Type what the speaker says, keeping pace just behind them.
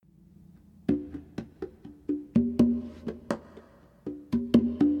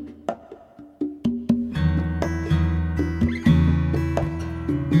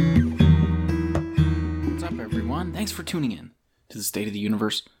everyone. Thanks for tuning in to the State of the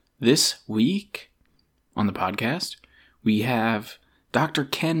Universe. This week on the podcast, we have Dr.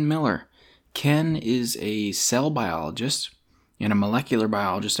 Ken Miller. Ken is a cell biologist and a molecular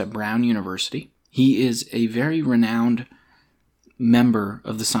biologist at Brown University. He is a very renowned member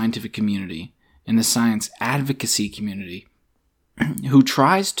of the scientific community and the science advocacy community who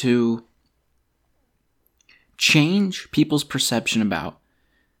tries to change people's perception about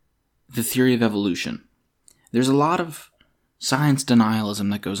the theory of evolution. There's a lot of science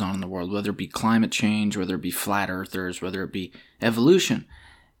denialism that goes on in the world, whether it be climate change, whether it be flat earthers, whether it be evolution.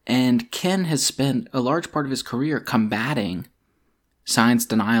 And Ken has spent a large part of his career combating science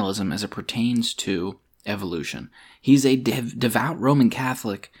denialism as it pertains to evolution. He's a devout Roman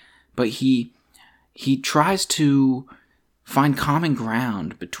Catholic, but he tries to find common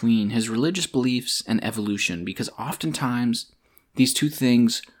ground between his religious beliefs and evolution, because oftentimes these two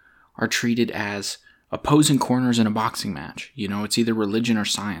things are treated as opposing corners in a boxing match. You know, it's either religion or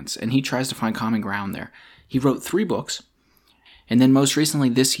science, and he tries to find common ground there. He wrote 3 books, and then most recently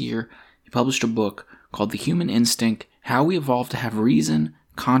this year, he published a book called The Human Instinct: How We Evolved to Have Reason,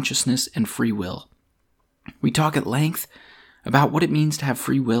 Consciousness, and Free Will. We talk at length about what it means to have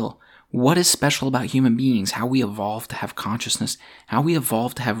free will, what is special about human beings, how we evolved to have consciousness, how we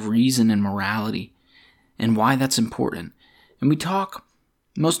evolved to have reason and morality, and why that's important. And we talk,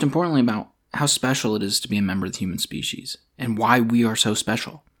 most importantly, about how special it is to be a member of the human species, and why we are so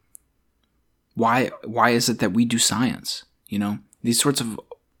special. Why is it that we do science? You know, these sorts of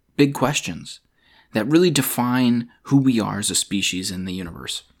big questions that really define who we are as a species in the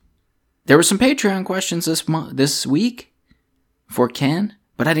universe. There were some Patreon questions this week for Ken,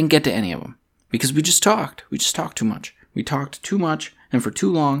 but I didn't get to any of them because we just talked. We just talked too much. We talked too much and for too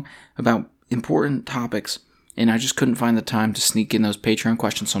long about important topics, and I just couldn't find the time to sneak in those Patreon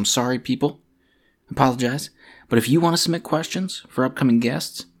questions. So I'm sorry, people. Apologize. But if you want to submit questions for upcoming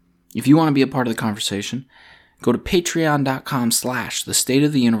guests, if you want to be a part of the conversation, go to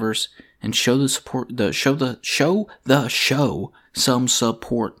patreon.com/thestateoftheuniverse and show the show some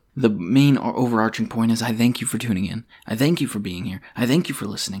support. The main overarching point is I thank you for tuning in. I thank you for being here. I thank you for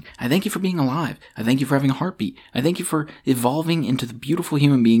listening. I thank you for being alive. I thank you for having a heartbeat. I thank you for evolving into the beautiful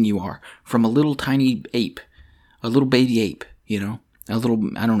human being you are from a little tiny ape, a little baby ape, you know, a little,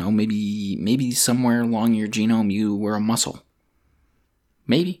 I don't know, maybe somewhere along your genome you were a mussel.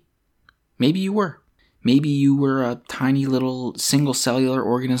 Maybe you were. Maybe you were a tiny little single cellular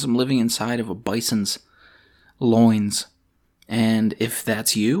organism living inside of a bison's loins. And if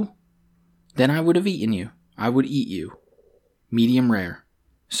that's you, then I would have eaten you. I would eat you. Medium rare.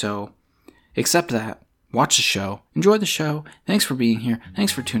 So, accept that. Watch the show. Enjoy the show. Thanks for being here.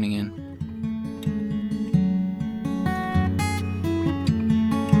 Thanks for tuning in.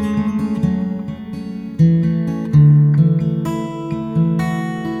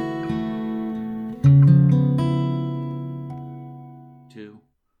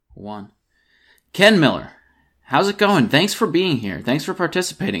 Ken Miller, how's it going? Thanks for being here. Thanks for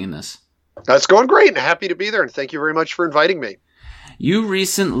participating in this. It's going great, and happy to be there, and thank you very much for inviting me. You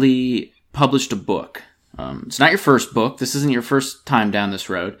recently published a book. It's not your first book. This isn't your first time down this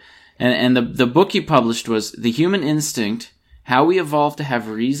road. And the book you published was The Human Instinct: How We Evolved to Have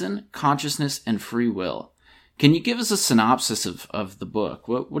Reason, Consciousness, and Free Will. Can you give us a synopsis of the book?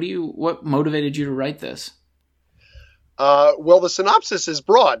 What motivated you to write this? Well, the synopsis is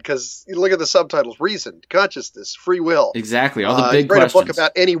broad because you look at the subtitles: reason, consciousness, free will. Exactly, all the big questions. Write a book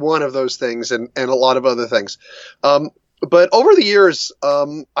about any one of those things and a lot of other things. But over the years,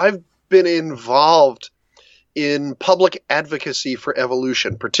 I've been involved in public advocacy for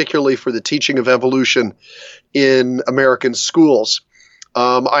evolution, particularly for the teaching of evolution in American schools.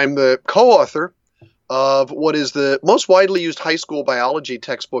 I'm the co-author of what is the most widely used high school biology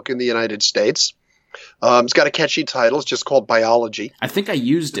textbook in the United States. It's got a catchy title. It's just called Biology. I think I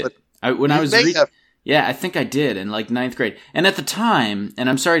used it when I was Yeah, I think I did in like 9th grade. And at the time, and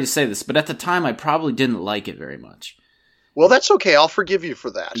I'm sorry to say this, but at the time I probably didn't like it very much. Well, that's okay. I'll forgive you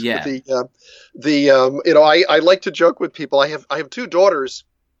for that. Yeah. I like to joke with people. I have 2 daughters.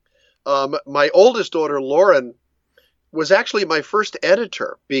 My oldest daughter, Lauren, was actually my first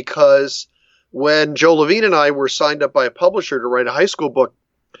editor because when Joe Levine and I were signed up by a publisher to write a high school book,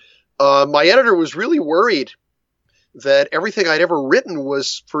 my editor was really worried that everything I'd ever written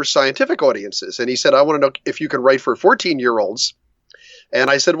was for scientific audiences. And he said, I want to know if you can write for 14-year-olds. And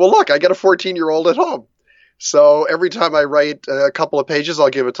I said, well, look, I got a 14-year-old at home. So every time I write a couple of pages,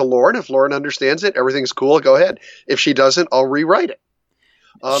 I'll give it to Lauren. If Lauren understands it, everything's cool, go ahead. If she doesn't, I'll rewrite it.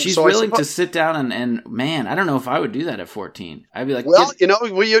 She's so willing to sit down and man, I don't know if I would do that at 14. I'd be like, well,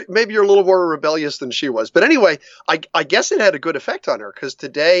 maybe you're a little more rebellious than she was. But anyway, I guess it had a good effect on her because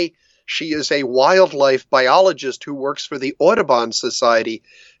today she is a wildlife biologist who works for the Audubon Society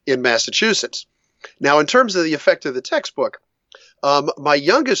in Massachusetts. Now, in terms of the effect of the textbook, my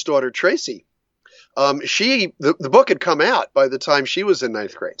youngest daughter, Tracy, the book had come out by the time she was in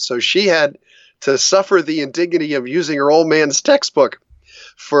ninth grade. So she had to suffer the indignity of using her old man's textbook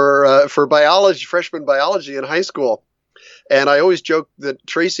for biology, freshman biology in high school. And I always joke that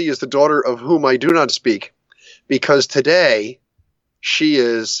Tracy is the daughter of whom I do not speak, because today she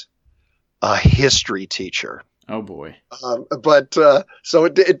is a history teacher. Oh boy! So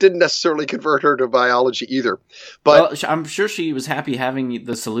it didn't necessarily convert her to biology either. But I'm sure she was happy having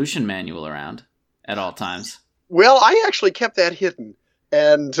the solution manual around at all times. Well, I actually kept that hidden,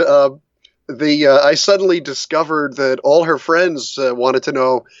 and I suddenly discovered that all her friends wanted to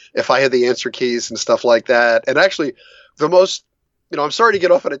know if I had the answer keys and stuff like that. And actually, I'm sorry to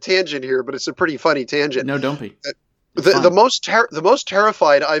get off on a tangent here, but it's a pretty funny tangent. No, don't be. The most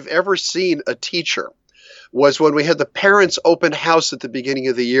terrified I've ever seen a teacher was when we had the parents' open house at the beginning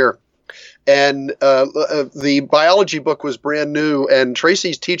of the year. And the biology book was brand new, and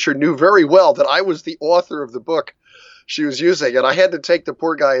Tracy's teacher knew very well that I was the author of the book she was using. And I had to take the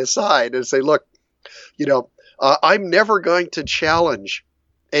poor guy aside and say, look, I'm never going to challenge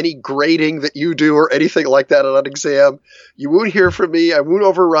any grading that you do or anything like that on an exam. You won't hear from me. I won't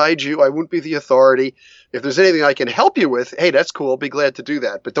override you. I won't be the authority. If there's anything I can help you with, hey, that's cool. I'll be glad to do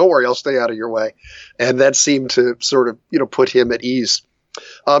that. But don't worry, I'll stay out of your way. And that seemed to sort of, put him at ease.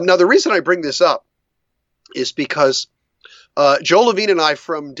 Now, the reason I bring this up is because Joe Levine and I,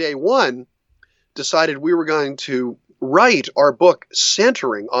 from day one, decided we were going to write our book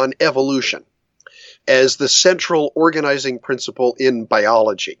centering on evolution as the central organizing principle in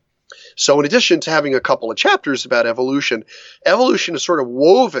biology. So in addition to having a couple of chapters about evolution, evolution is sort of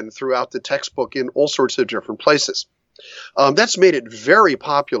woven throughout the textbook in all sorts of different places. That's made it very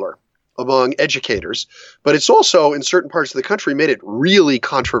popular among educators, but it's also, in certain parts of the country, made it really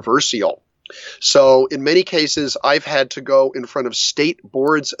controversial. So in many cases, I've had to go in front of state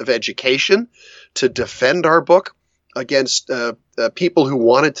boards of education to defend our book against people who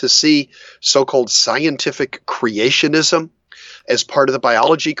wanted to see so-called scientific creationism as part of the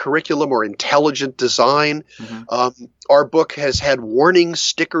biology curriculum or intelligent design. Mm-hmm. Our book has had warning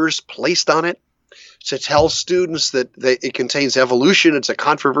stickers placed on it to tell students that it contains evolution. It's a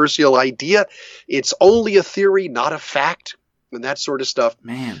controversial idea. It's only a theory, not a fact, and that sort of stuff.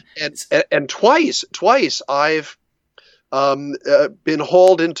 Man. And twice I've been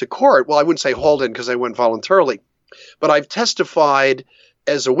hauled into court. Well, I wouldn't say hauled in because I went voluntarily, but I've testified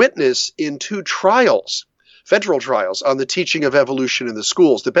as a witness in 2 trials, federal trials, on the teaching of evolution in the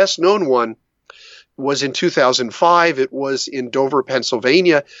schools. The best known one was in 2005. It was in Dover,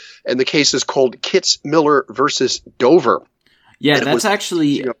 Pennsylvania, and the case is called Kitzmiller versus Dover. Yeah, that's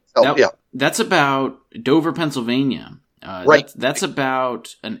actually that's about Dover, Pennsylvania. Right. That's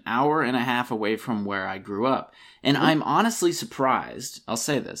about an hour and a half away from where I grew up. And I'm honestly surprised, I'll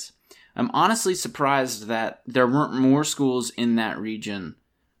say this, I'm honestly surprised that there weren't more schools in that region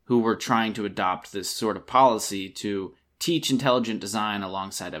who were trying to adopt this sort of policy to teach intelligent design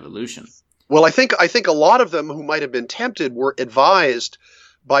alongside evolution. Well, I think a lot of them who might have been tempted were advised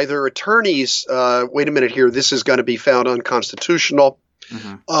by their attorneys, wait a minute here, this is going to be found unconstitutional.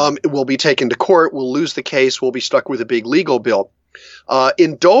 Mm-hmm. It will be taken to court. We'll lose the case. We'll be stuck with a big legal bill.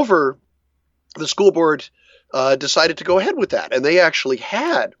 In Dover, the school board decided to go ahead with that. And they actually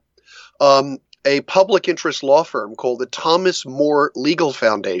had a public interest law firm called the Thomas More Legal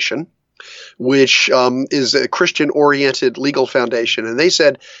Foundation, which is a Christian-oriented legal foundation. And they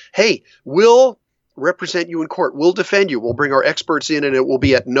said, hey, we'll represent you in court. We'll defend you. We'll bring our experts in, and it will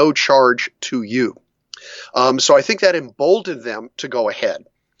be at no charge to you. So I think that emboldened them to go ahead.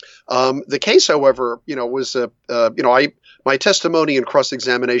 The case, however, was my testimony and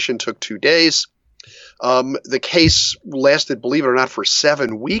cross-examination took 2 days. The case lasted, believe it or not, for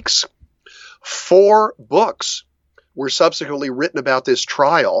 7 weeks. 4 books were subsequently written about this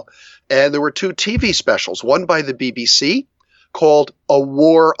trial, and there were 2 TV specials, one by the BBC called A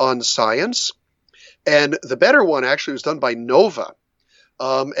War on Science, and the better one actually was done by Nova,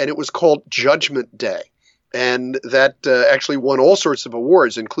 and it was called Judgment Day. And that actually won all sorts of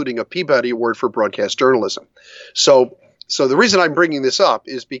awards, including a Peabody Award for broadcast journalism. So the reason I'm bringing this up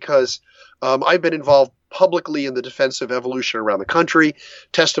is because I've been involved publicly in the defense of evolution around the country,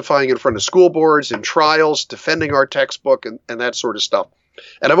 testifying in front of school boards and trials, defending our textbook and that sort of stuff.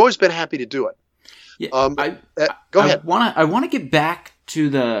 And I've always been happy to do it. Yeah, go ahead. I want to get back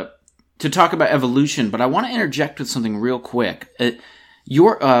to talk about evolution, but I want to interject with something real quick.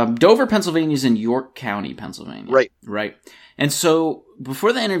 Dover, Pennsylvania is in York County, Pennsylvania. Right. Right. And so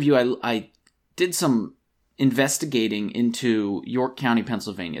before the interview, I did some investigating into York County,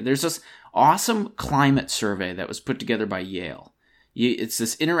 Pennsylvania. There's this awesome climate survey that was put together by Yale. It's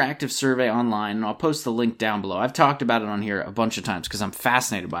this interactive survey online, and I'll post the link down below. I've talked about it on here a bunch of times because I'm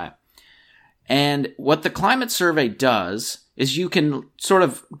fascinated by it. And what the climate survey does is you can sort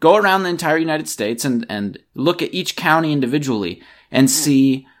of go around the entire United States and look at each county individually and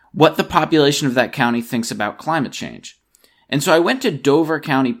see what the population of that county thinks about climate change. And so I went to Dover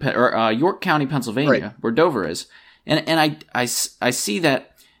County, or York County, Pennsylvania, right, where Dover is, and I see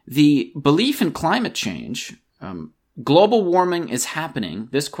that the belief in climate change, global warming is happening,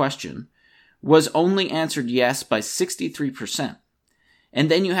 this question, was only answered yes by 63%. And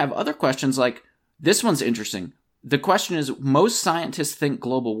then you have other questions like, this one's interesting. The question is, most scientists think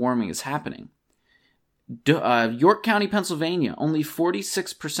global warming is happening. York County, Pennsylvania, only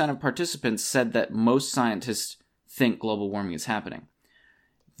 46% of participants said that most scientists think global warming is happening.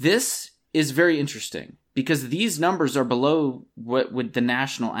 This is very interesting because these numbers are below what would the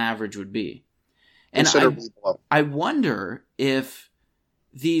national average would be. And I wonder if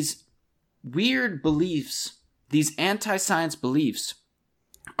these weird beliefs, these anti-science beliefs,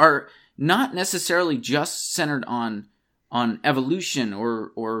 are not necessarily just centered on evolution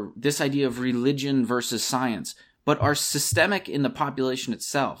or this idea of religion versus science, but are systemic in the population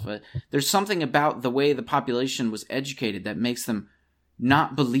itself. There's something about the way the population was educated that makes them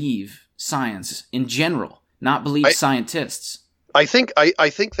not believe science in general, not believe scientists. I think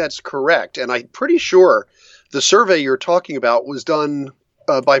that's correct, and I'm pretty sure the survey you're talking about was done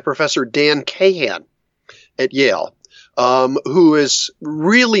by Professor Dan Kahan at Yale, who has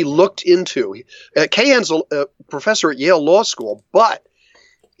really looked into. Kahan's a professor at Yale Law School, but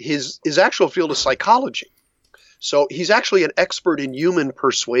his actual field is psychology. So he's actually an expert in human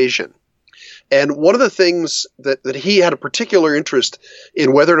persuasion. And one of the things that he had a particular interest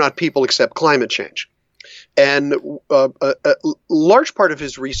in whether or not people accept climate change. And a large part of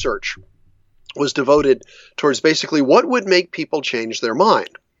his research was devoted towards basically what would make people change their mind.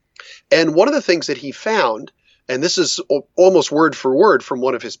 And one of the things that he found, and this is almost word for word from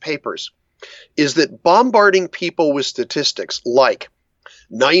one of his papers, is that bombarding people with statistics like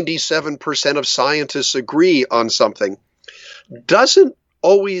 97% of scientists agree on something doesn't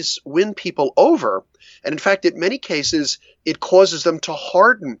always win people over. And in fact, in many cases, it causes them to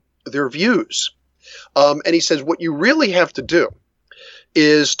harden their views. And he says what you really have to do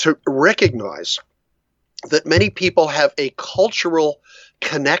is to recognize that many people have a cultural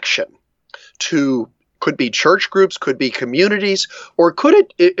connection to, could be church groups, could be communities, or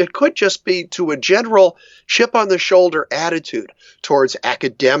it could just be to a general chip on the shoulder attitude towards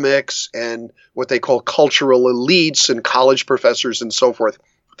academics and what they call cultural elites and college professors and so forth,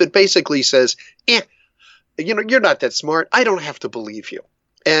 that basically says, you're not that smart. I don't have to believe you.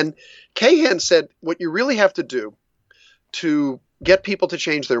 And Kahan said what you really have to do to get people to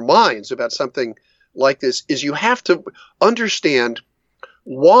change their minds about something like this is you have to understand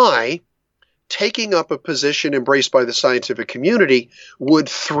why taking up a position embraced by the scientific community would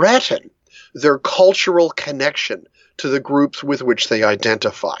threaten their cultural connection to the groups with which they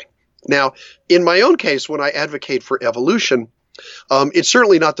identify. Now, in my own case, when I advocate for evolution, it's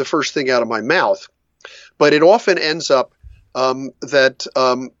certainly not the first thing out of my mouth, but it often ends up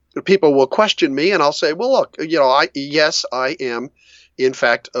that people will question me, and I'll say, well, look, I am, in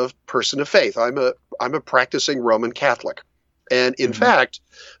fact, a person of faith. I'm a practicing Roman Catholic. And in fact,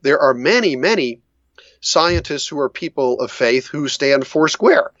 there are many, many scientists who are people of faith who stand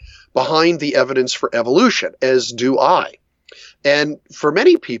foursquare behind the evidence for evolution, as do I. And for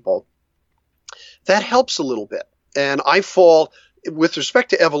many people, that helps a little bit. And I fall, with respect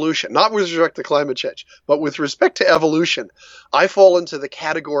to evolution, not with respect to climate change, but with respect to evolution, I fall into the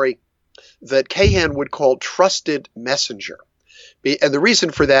category that Kahan would call trusted messenger. And the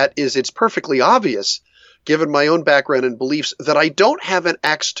reason for that is it's perfectly obvious, given my own background and beliefs, that I don't have an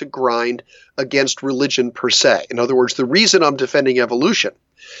axe to grind against religion per se. In other words, the reason I'm defending evolution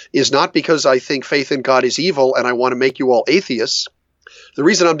is not because I think faith in God is evil and I want to make you all atheists. The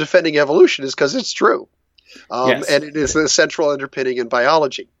reason I'm defending evolution is because it's true. Yes. And it is the central underpinning in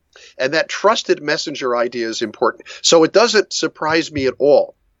biology. And that trusted messenger idea is important. So it doesn't surprise me at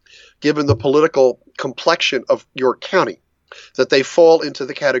all, given the political complexion of York County, that they fall into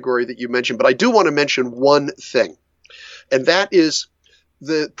the category that you mentioned. But I do want to mention one thing, and that is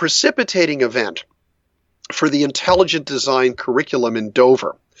the precipitating event for the intelligent design curriculum in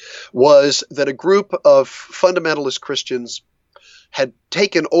Dover was that a group of fundamentalist Christians had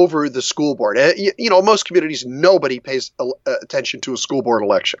taken over the school board. Most communities, nobody pays attention to a school board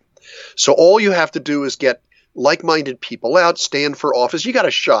election. So all you have to do is get like-minded people out, stand for office. You got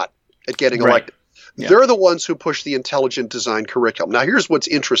a shot at getting elected. Yeah. They're the ones who push the intelligent design curriculum. Now, here's what's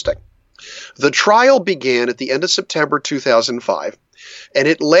interesting. The trial began at the end of September 2005, and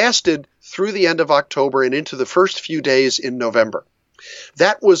it lasted through the end of October and into the first few days in November.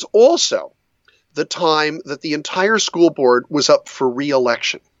 That was also the time that the entire school board was up for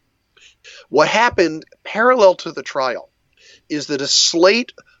re-election. What happened parallel to the trial is that a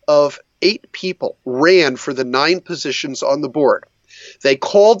slate of 8 people ran for the 9 positions on the board. They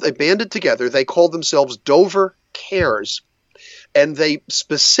banded together, they called themselves Dover Cares, and they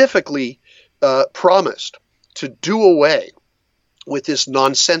specifically promised to do away with this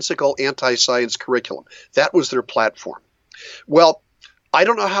nonsensical anti-science curriculum. That was their platform. Well, I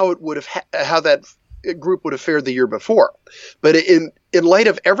don't know how that group would have fared the year before, but in light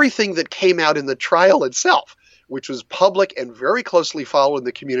of everything that came out in the trial itself, which was public and very closely followed in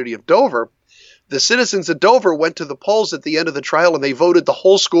the community of Dover, the citizens of Dover went to the polls at the end of the trial and they voted the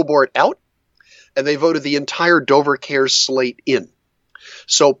whole school board out, and they voted the entire Dover Cares slate in.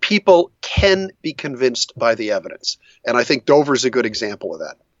 So people can be convinced by the evidence, and I think Dover's a good example of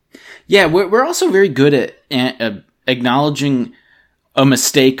that. Yeah, we're also very good at acknowledging a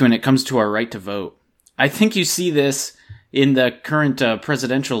mistake when it comes to our right to vote. I think you see this in the current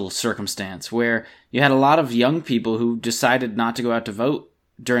presidential circumstance, where you had a lot of young people who decided not to go out to vote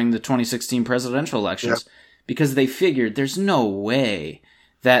during the 2016 presidential elections because they figured there's no way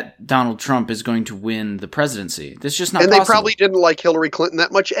that Donald Trump is going to win the presidency. That's just not possible. And they probably didn't like Hillary Clinton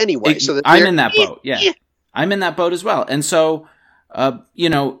that much anyway. I'm in that boat, yeah. I'm in that boat as well. And so,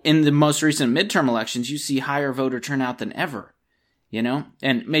 in the most recent midterm elections, you see higher voter turnout than ever.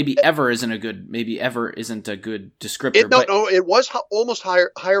 And maybe ever isn't a good descriptor. It was almost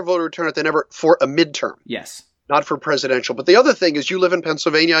higher voter turnout than ever for a midterm. Yes. Not for presidential. But the other thing is, you live in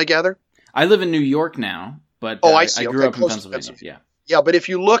Pennsylvania, I gather? I live in New York now, but I see. I grew up in Pennsylvania. Yeah. Yeah, but if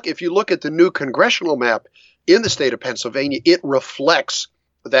you look at the new congressional map in the state of Pennsylvania, it reflects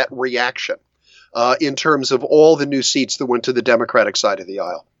that reaction in terms of all the new seats that went to the Democratic side of the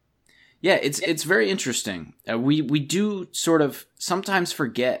aisle. Yeah, it's very interesting. We do sort of sometimes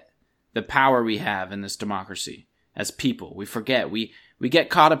forget the power we have in this democracy as people. We forget. We get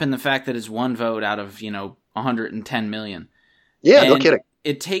caught up in the fact that it's one vote out of 110 million. Yeah, no kidding.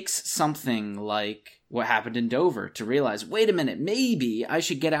 It takes something like what happened in Dover to realize, wait a minute, maybe I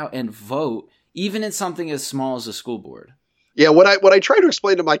should get out and vote, even in something as small as a school board. Yeah, what I try to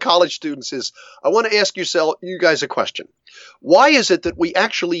explain to my college students is, I want to ask you guys a question. Why is it that we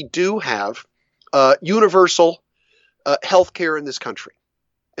actually do have universal health care in this country?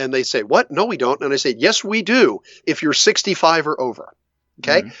 And they say, what? No, we don't. And I say, yes, we do, if you're 65 or over.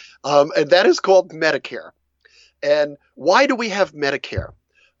 Okay? Mm-hmm. And that is called Medicare. And why do we have Medicare?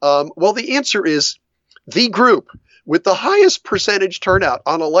 Well, the answer is the group with the highest percentage turnout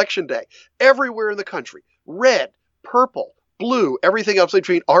on Election Day everywhere in the country, red, purple, blue, everything else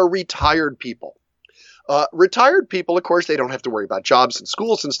between, are retired people. Retired people, of course, they don't have to worry about jobs and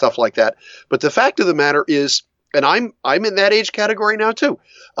schools and stuff like that. But the fact of the matter is, and I'm in that age category now too.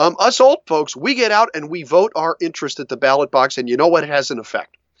 Us old folks, we get out and we vote our interest at the ballot box, and you know what? It has an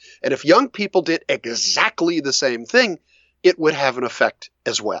effect. And if young people did exactly the same thing, it would have an effect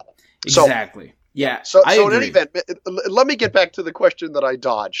as well. Exactly. Yeah. So in any event, let me get back to the question that I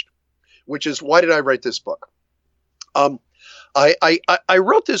dodged, which is, why did I write this book? I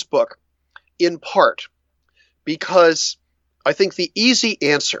wrote this book in part because I think the easy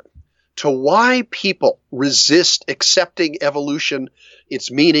answer to why people resist accepting evolution, its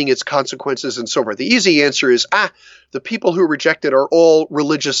meaning, its consequences, and so forth, the easy answer is, the people who reject it are all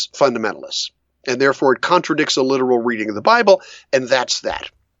religious fundamentalists, and therefore it contradicts a literal reading of the Bible, and that's that.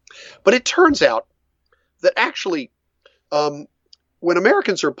 But it turns out that actually, when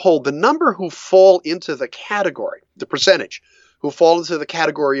Americans are polled, the number who fall into the category, the percentage who fall into the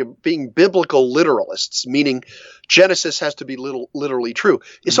category of being biblical literalists, meaning Genesis has to be literally true,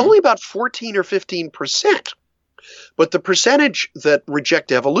 is only about 14 or 15%. But the percentage that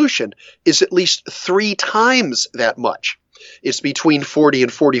reject evolution is at least 3 times that much. It's between 40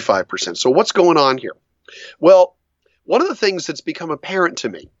 and 45%. So what's going on here? Well, one of the things that's become apparent to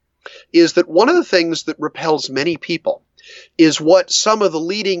me is that one of the things that repels many people is what some of the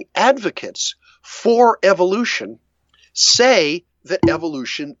leading advocates for evolution say that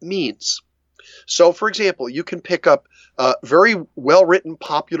evolution means. So, for example, you can pick up very well-written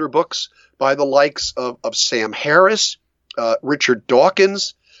popular books by the likes of Sam Harris, Richard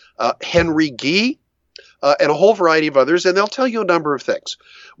Dawkins, Henry Gee, and a whole variety of others, and they'll tell you a number of things.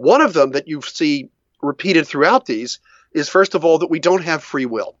 One of them that you see repeated throughout these is, first of all, that we don't have free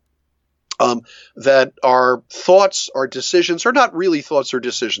will. That our thoughts, our decisions are not really thoughts or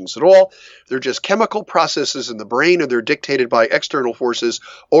decisions at all. They're just chemical processes in the brain, and they're dictated by external forces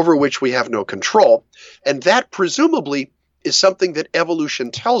over which we have no control. And that presumably is something that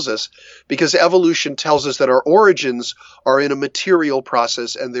evolution tells us, because evolution tells us that our origins are in a material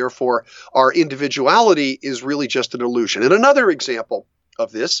process, and therefore our individuality is really just an illusion. And another example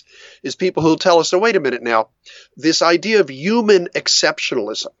of this is people who tell us, oh, wait a minute now, this idea of human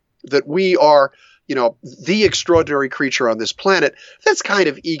exceptionalism, that we are, the extraordinary creature on this planet, that's kind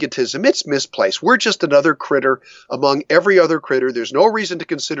of egotism. It's misplaced. We're just another critter among every other critter. There's no reason to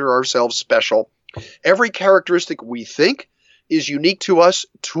consider ourselves special. Every characteristic we think is unique to us: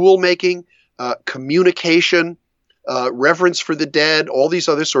 tool making, communication, reverence for the dead, all these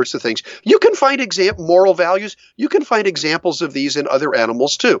other sorts of things. You can find moral values. You can find examples of these in other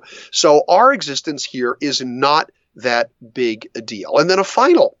animals too. So our existence here is not that big a deal. And then a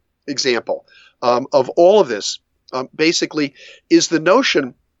final example of all of this basically is the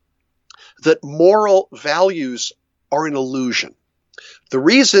notion that moral values are an illusion. The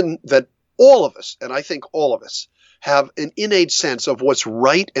reason that all of us, and I think all of us, have an innate sense of what's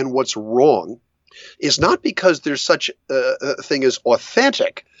right and what's wrong is not because there's such a thing as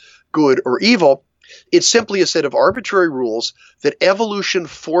authentic good or evil. It's simply a set of arbitrary rules that evolution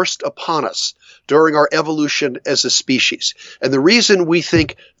forced upon us during our evolution as a species. And the reason we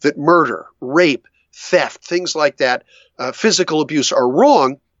think that murder, rape, theft, things like that, physical abuse are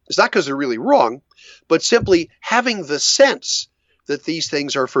wrong is not because they're really wrong, but simply having the sense that these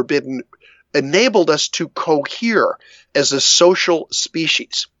things are forbidden enabled us to cohere as a social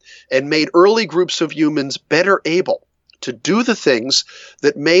species and made early groups of humans better able to do the things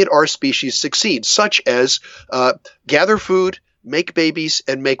that made our species succeed, such as gather food, make babies,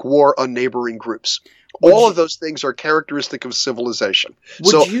 and make war on neighboring groups. All of those things are characteristic of civilization.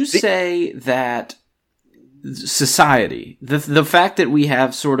 Would you say that society, the fact that we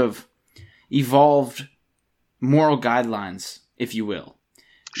have sort of evolved moral guidelines, if you will,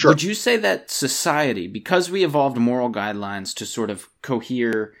 sure. Would you say that society, because we evolved moral guidelines to sort of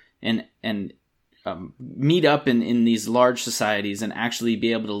cohere and meet up in these large societies and actually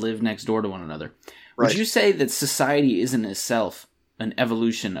be able to live next door to one another, right, would you say that society is in itself an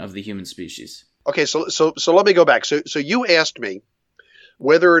evolution of the human species? Okay, so let me go back. So you asked me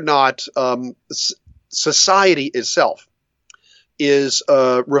whether or not society itself is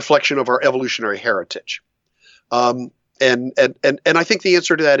a reflection of our evolutionary heritage. And I think the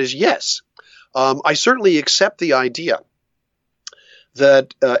answer to that is yes. I certainly accept the idea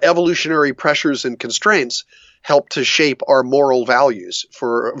that evolutionary pressures and constraints help to shape our moral values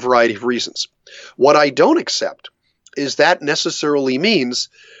for a variety of reasons. What I don't accept is that necessarily means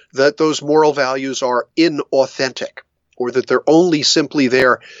that those moral values are inauthentic, or that they're only simply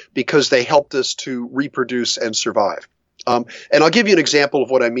there because they helped us to reproduce and survive. And I'll give you an example of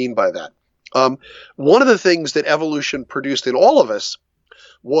what I mean by that. One of the things that evolution produced in all of us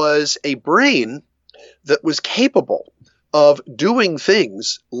was a brain that was capable of doing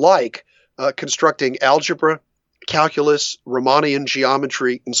things like constructing algebra, calculus, Riemannian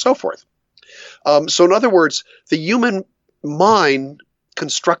geometry, and so forth. So in other words, the human mind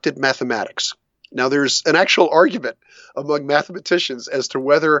constructed mathematics. Now, there's an actual argument among mathematicians as to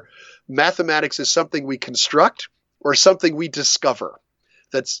whether mathematics is something we construct or something we discover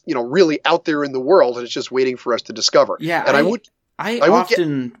that's, really out there in the world and it's just waiting for us to discover. Yeah, and I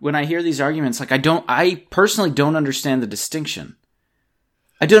often, when I hear these arguments, I personally don't understand the distinction.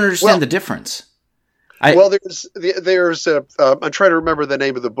 I don't understand the difference. I'm trying to remember the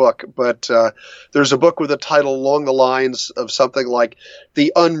name of the book, but there's a book with a title along the lines of something like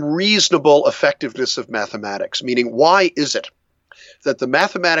The Unreasonable Effectiveness of Mathematics, meaning why is it that the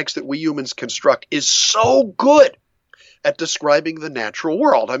mathematics that we humans construct is so good at describing the natural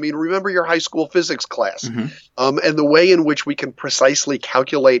world? I mean, remember your high school physics class, and the way in which we can precisely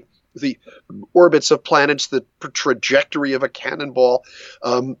calculate the orbits of planets, the trajectory of a cannonball,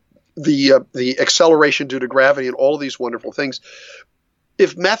 the acceleration due to gravity, and all of these wonderful things.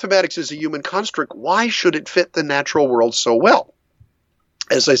 If mathematics is a human construct, why should it fit the natural world so well?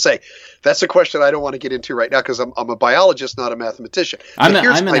 As I say, that's a question I don't want to get into right now because I'm a biologist, not a mathematician. I'm an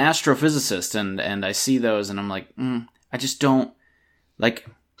astrophysicist, and I see those, and I'm like, I just don't like.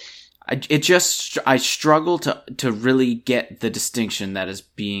 I struggle to really get the distinction that is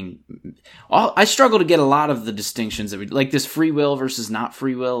being. I struggle to get a lot of the distinctions that we like, this free will versus not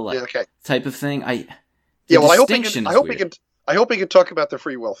free will, type of thing. I hope we can talk about the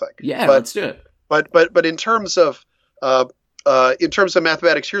free will thing. Yeah, let's do it. But in terms of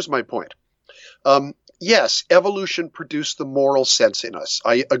mathematics, here's my point. Yes, evolution produced the moral sense in us.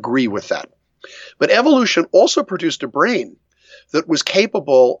 I agree with that. But evolution also produced a brain that was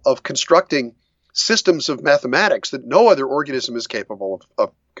capable of constructing systems of mathematics that no other organism is capable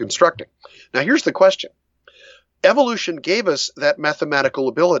of constructing. Now, here's the question. Evolution gave us that mathematical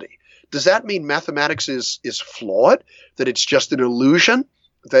ability. Does that mean mathematics is flawed, that it's just an illusion,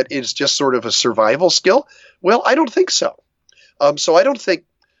 that it's just sort of a survival skill? Well, I don't think so. So I don't think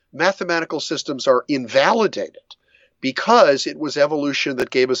mathematical systems are invalidated because it was evolution that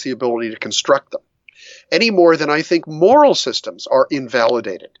gave us the ability to construct them, any more than I think moral systems are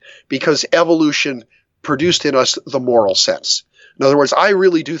invalidated because evolution produced in us the moral sense. In other words, I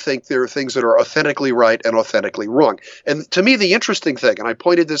really do think there are things that are authentically right and authentically wrong. And to me, the interesting thing, and I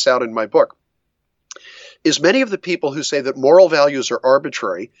pointed this out in my book, is many of the people who say that moral values are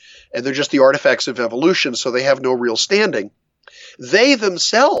arbitrary and they're just the artifacts of evolution, so they have no real standing, they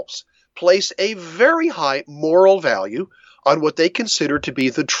themselves place a very high moral value on what they consider to be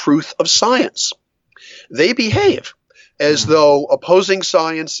the truth of science. They behave as though opposing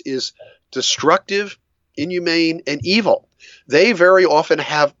science is destructive, inhumane, and evil. They very often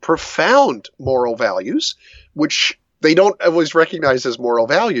have profound moral values, which they don't always recognize as moral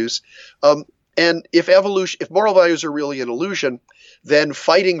values. And if moral values are really an illusion, then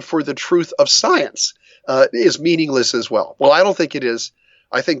fighting for the truth of science is meaningless as well. Well, I don't think it is.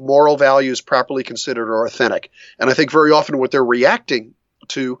 I think moral values properly considered are authentic. And I think very often what they're reacting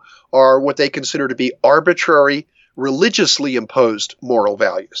to are what they consider to be arbitrary, religiously imposed moral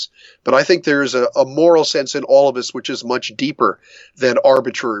values. But I think there's a moral sense in all of us which is much deeper than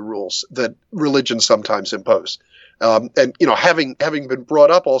arbitrary rules that religion sometimes impose. And, having been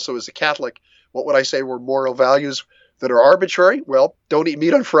brought up also as a Catholic, what would I say were moral values that are arbitrary? Well, don't eat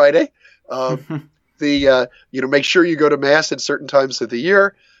meat on Friday. Make sure you go to Mass at certain times of the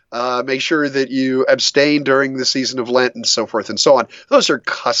year. Make sure that you abstain during the season of Lent and so forth and so on. Those are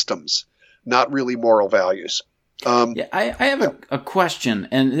customs, not really moral values. I have a question,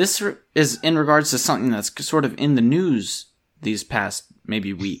 and this is in regards to something that's sort of in the news these past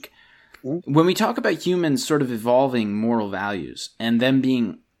maybe week. Mm-hmm. When we talk about humans sort of evolving moral values and them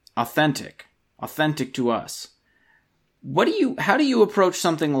being authentic to us, how do you approach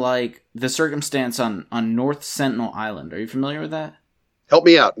something like the circumstance on North Sentinel Island? Are you familiar with that? Help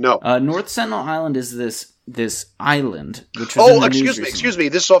me out. No. North Sentinel Island is this island. Which was excuse me.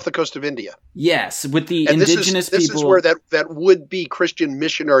 This is off the coast of India. Yes, with the indigenous people. This is where that would-be Christian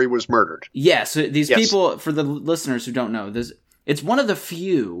missionary was murdered. Yes, these people, for the listeners who don't know, it's one of the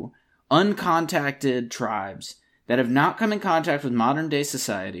few uncontacted tribes that have not come in contact with modern-day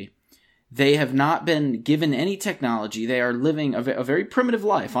society. They have not been given any technology. They are living a very primitive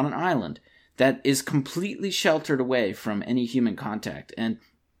life on an island that is completely sheltered away from any human contact. And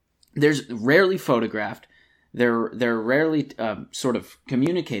there's rarely photographed. They're rarely sort of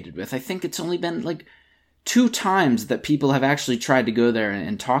communicated with. I think it's only been like 2 times that people have actually tried to go there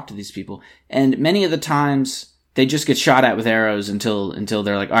and talk to these people. And many of the times they just get shot at with arrows until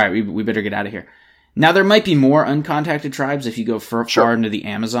they're like, all right, we better get out of here. Now, there might be more uncontacted tribes if you go far into the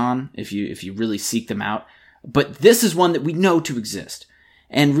Amazon, if you really seek them out. But this is one that we know to exist.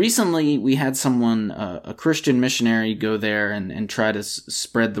 And recently, we had someone, a Christian missionary, go there and try to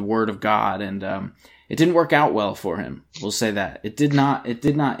spread the word of God, and it didn't work out well for him. We'll say that. It did not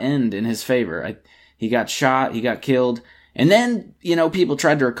end in his favor. He got shot, he got killed, and then, people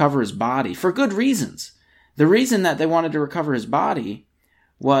tried to recover his body for good reasons. The reason that they wanted to recover his body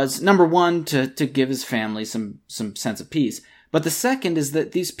was, number one, to give his family some sense of peace. But the second is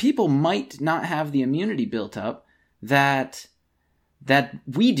that these people might not have the immunity built up that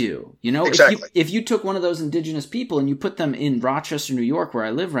we do. Exactly. If you took one of those indigenous people and you put them in Rochester, New York, where I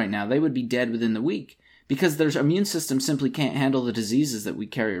live right now, they would be dead within the week because their immune system simply can't handle the diseases that we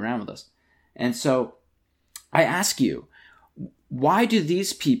carry around with us. And so I ask you, why do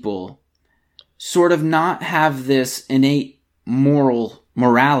these people sort of not have this innate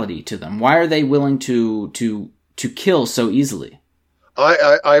morality to them? Why are they willing to kill so easily?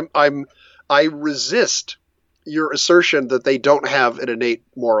 I resist your assertion that they don't have an innate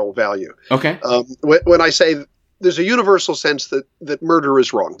moral value. Okay. When I say there's a universal sense that murder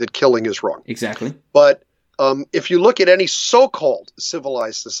is wrong, that killing is wrong. Exactly. But if you look at any so-called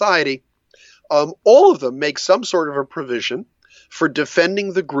civilized society, all of them make some sort of a provision for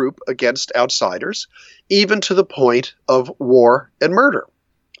defending the group against outsiders, even to the point of war and murder.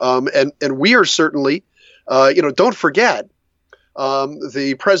 And we are certainly, don't forget,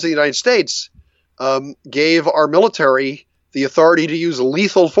 the President of the United States gave our military the authority to use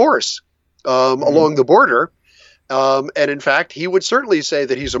lethal force along the border. And in fact, he would certainly say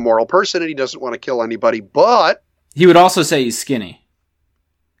that he's a moral person and he doesn't want to kill anybody. But he would also say he's skinny.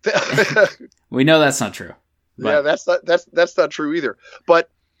 We know that's not true. But. Yeah, that's not true either. But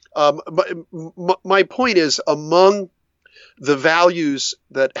my point is, among the values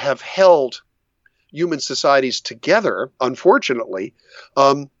that have held human societies together, unfortunately,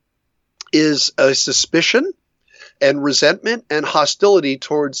 is a suspicion and resentment and hostility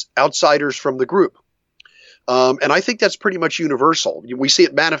towards outsiders from the group. And I think that's pretty much universal. We see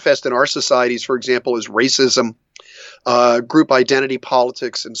it manifest in our societies, for example, as racism, group identity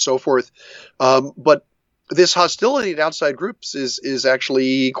politics, and so forth. But this hostility to outside groups is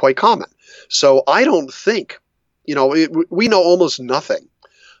actually quite common. So I don't think, we know almost nothing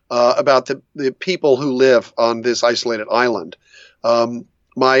about the people who live on this isolated island.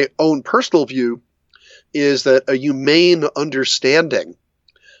 My own personal view is that a humane understanding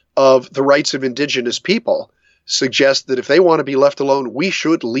of the rights of indigenous people suggests that if they want to be left alone, we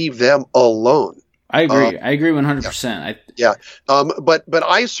should leave them alone. I agree. I agree 100%. Yeah. But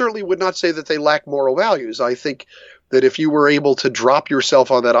I certainly would not say that they lack moral values. I think that if you were able to drop yourself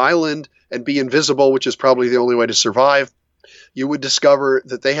on that island and be invisible, which is probably the only way to survive, you would discover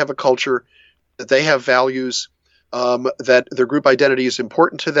that they have a culture, that they have values, that their group identity is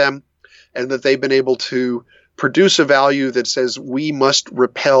important to them, and that they've been able to produce a value that says we must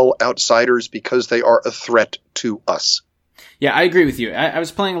repel outsiders because they are a threat to us. Yeah, I agree with you. I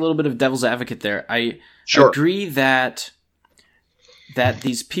was playing a little bit of devil's advocate there. I agree that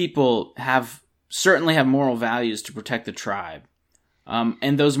these people certainly have moral values to protect the tribe.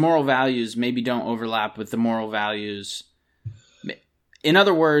 And those moral values maybe don't overlap with the moral values. In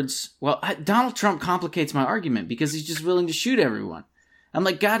other words, Donald Trump complicates my argument because he's just willing to shoot everyone. I'm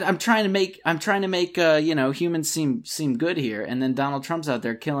like, God, I'm trying to make humans seem good here, and then Donald Trump's out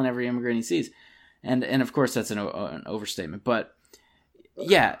there killing every immigrant he sees, and of course that's an overstatement, but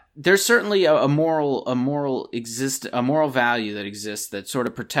yeah, there's certainly a moral value that exists that sort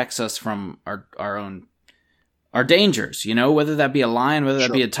of protects us from our dangers, whether that be a lion, whether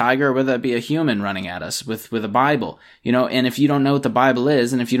that be a tiger, or whether that be a human running at us with a Bible, and if you don't know what the Bible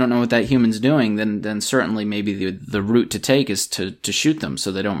is, and if you don't know what that human's doing, then certainly maybe the route to take is to shoot them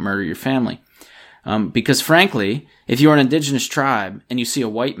so they don't murder your family. Because frankly, if you're an indigenous tribe and you see a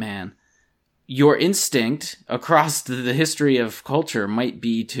white man, your instinct across the history of culture might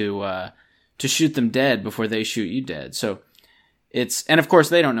be to shoot them dead before they shoot you dead. So and of course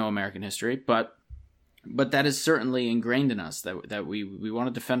they don't know American history, but that is certainly ingrained in us that we want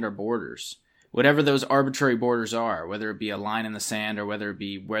to defend our borders, whatever those arbitrary borders are, whether it be a line in the sand or whether it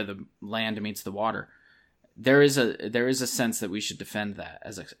be where the land meets the water. There is a sense that we should defend that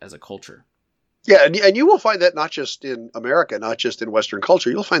as a culture. Yeah, and you will find that not just in America, not just in Western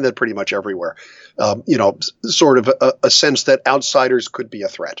culture. You'll find that pretty much everywhere. Sort of a sense that outsiders could be a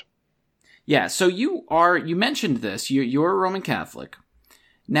threat. Yeah. So you mentioned this. You're a Roman Catholic.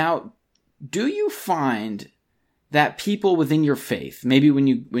 Now, do you find that people within your faith, maybe when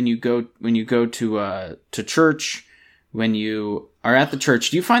you go to church, when you are at the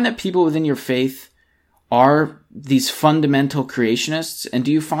church, do you find that people within your faith are these fundamental creationists, and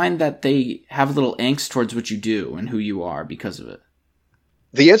do you find that they have a little angst towards what you do and who you are because of it?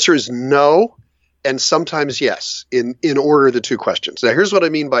 The answer is no, and sometimes yes. In order, the two questions. Now, here's what I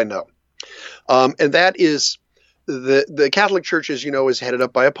mean by no, and that is the Catholic Church, as you know, is headed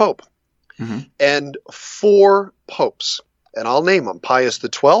up by a pope. Mm-hmm. And 4 popes, and I'll name them: Pius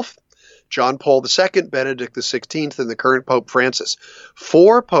XII, John Paul II, Benedict XVI, and the current Pope Francis.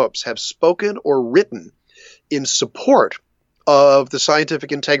 4 popes have spoken or written in support of the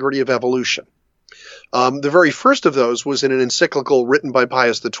scientific integrity of evolution. The very first of those was in an encyclical written by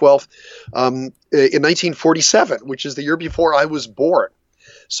Pius XII in 1947, which is the year before I was born.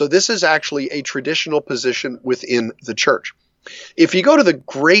 So this is actually a traditional position within the Church. If you go to the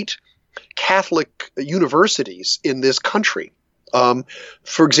great Catholic universities in this country,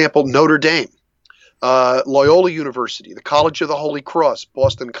 for example, Notre Dame, Loyola University, the College of the Holy Cross,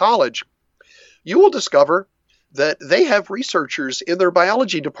 Boston College, you will discover that they have researchers in their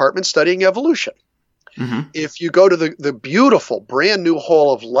biology department studying evolution. Mm-hmm. If you go to the beautiful brand new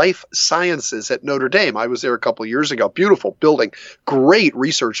Hall of Life Sciences at Notre Dame, I was there a couple of years ago, beautiful building, great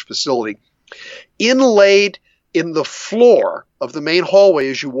research facility, inlaid in the floor of the main hallway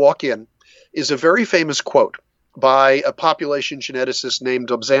as you walk in is a very famous quote by a population geneticist named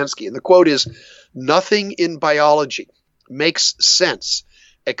Dobzhansky. And the quote is, "Nothing in biology makes sense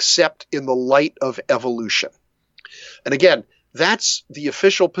except in the light of evolution." And again, that's the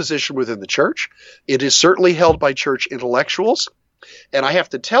official position within the church. It is certainly held by church intellectuals. And I have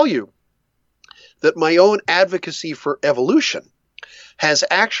to tell you that my own advocacy for evolution has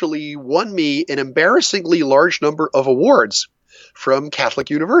actually won me an embarrassingly large number of awards from Catholic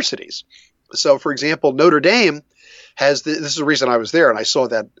universities. So, for example, Notre Dame has this is the reason I was there, and I saw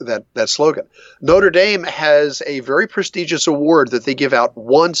that slogan. Notre Dame has a very prestigious award that they give out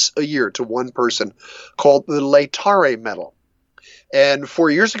once a year to one person called the Laetare Medal. And 4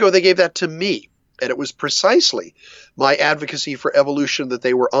 years ago, they gave that to me. And it was precisely my advocacy for evolution that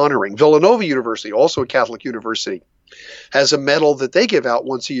they were honoring. Villanova University, also a Catholic university, has a medal that they give out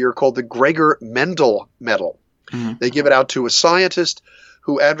once a year called the Gregor Mendel Medal. Mm-hmm. They give it out to a scientist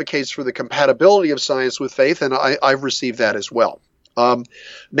who advocates for the compatibility of science with faith, and I've received that as well.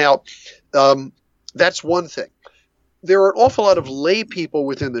 That's one thing. There are an awful lot of lay people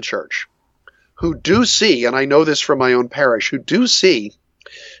within the church who do see, and I know this from my own parish, who do see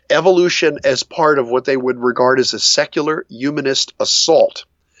evolution as part of what they would regard as a secular humanist assault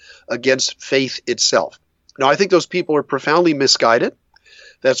against faith itself. Now, I think those people are profoundly misguided.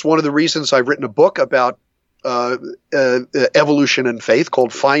 That's one of the reasons I've written a book about evolution and faith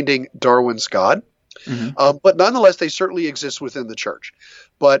called Finding Darwin's God. Mm-hmm. But nonetheless, they certainly exist within the church.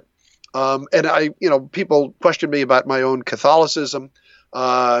 But people question me about my own Catholicism.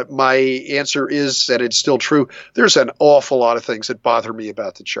 My answer is that it's still true. There's an awful lot of things that bother me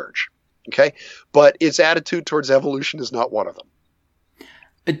about the church. Okay, but its attitude towards evolution is not one of them.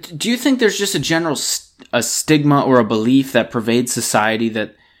 Do you think there's just a general a stigma or a belief that pervades society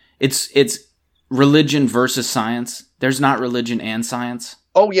that it's religion versus science? There's not religion and science?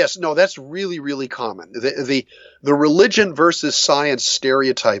 Oh, yes. No, that's really, really common. The religion versus science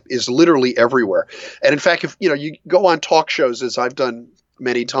stereotype is literally everywhere. And in fact, if you go on talk shows, as I've done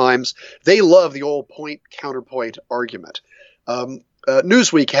many times, they love the old point-counterpoint argument.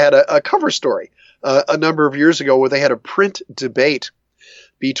 Newsweek had a cover story a number of years ago where they had a print debate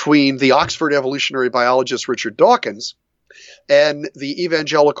between the Oxford evolutionary biologist Richard Dawkins and the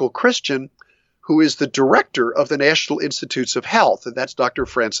evangelical Christian who is the director of the National Institutes of Health, and that's Dr.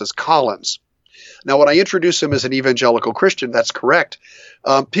 Francis Collins. Now, when I introduce him as an evangelical Christian, that's correct.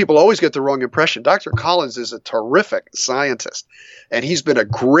 People always get the wrong impression. Dr. Collins is a terrific scientist, and he's been a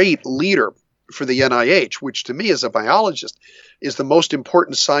great leader for the NIH, which to me as a biologist is the most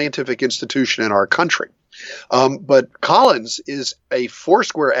important scientific institution in our country. But Collins is a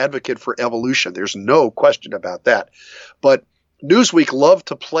foursquare advocate for evolution. There's no question about that. But Newsweek loved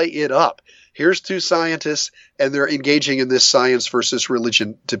to play it up. Here's two scientists, and they're engaging in this science versus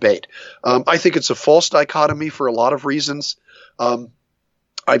religion debate. I think it's a false dichotomy for a lot of reasons.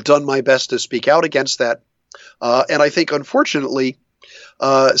 I've done my best to speak out against that. And I think, unfortunately,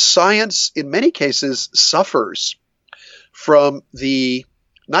 science in many cases suffers from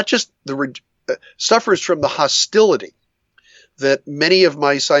suffers from the hostility that many of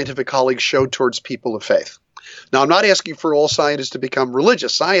my scientific colleagues showed towards people of faith. Now, I'm not asking for all scientists to become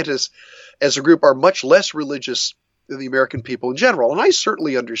religious. Scientists, as a group, are much less religious than the American people in general, and I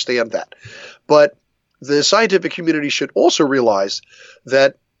certainly understand that. But the scientific community should also realize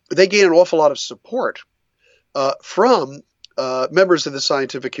that they gain an awful lot of support from members of the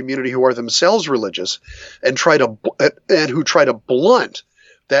scientific community who are themselves religious and who try to blunt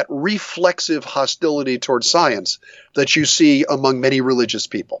that reflexive hostility towards science that you see among many religious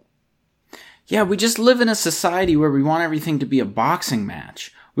people. Yeah, we just live in a society where we want everything to be a boxing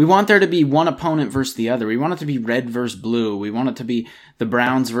match. We want there to be one opponent versus the other. We want it to be red versus blue. We want it to be the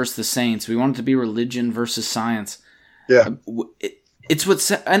Browns versus the Saints. We want it to be religion versus science. Yeah.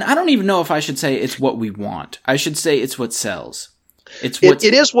 It's and I don't even know if I should say it's what we want. I should say it's what sells.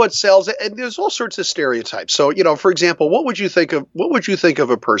 It is what sells, and there's all sorts of stereotypes. So, for example, what would you think of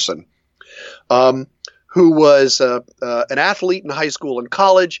a person who was an athlete in high school and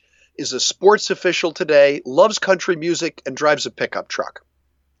college, is a sports official today, loves country music, and drives a pickup truck?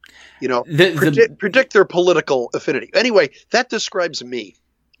 Predict their political affinity. Anyway, that describes me.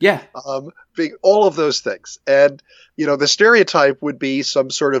 Yeah. Being all of those things. And, the stereotype would be some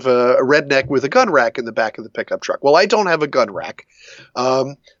sort of a redneck with a gun rack in the back of the pickup truck. Well, I don't have a gun rack.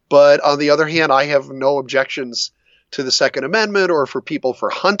 But on the other hand, I have no objections to the Second Amendment or for people for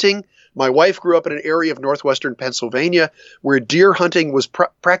hunting. My wife grew up in an area of northwestern Pennsylvania where deer hunting was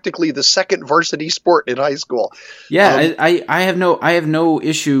practically the second varsity sport in high school. Yeah, I have no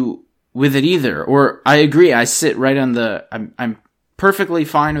issue with it either. Or I agree. I sit right on I'm perfectly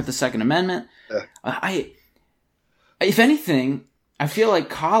fine with the Second Amendment. If anything, I feel like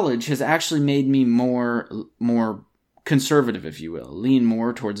college has actually made me more conservative, if you will, lean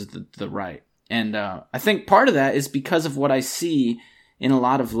more towards the right. And I think part of that is because of what I see in a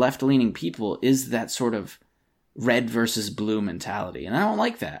lot of left-leaning people is that sort of red versus blue mentality. And I don't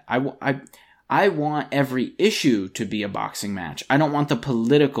like that. I want every issue to be a boxing match. I don't want the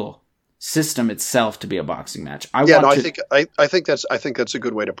political system itself to be a boxing match. I think that's a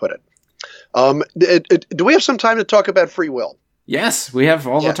good way to put it. Do we have some time to talk about free will? Yes, we have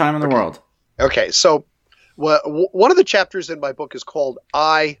all the time in the world. Okay, so one of the chapters in my book is called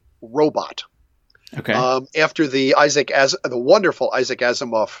I, Robot. Okay. After the wonderful Isaac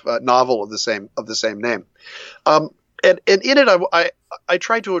Asimov novel of the same name. And in it, I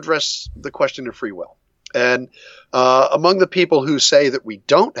try to address the question of free will. And among the people who say that we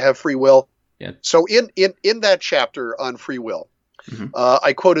don't have free will, so in that chapter on free will,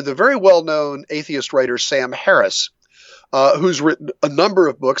 I quoted the very well-known atheist writer Sam Harris, who's written a number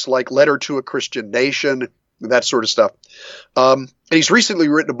of books like Letter to a Christian Nation, that sort of stuff. And he's recently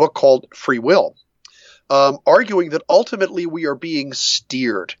written a book called Free Will, arguing that ultimately we are being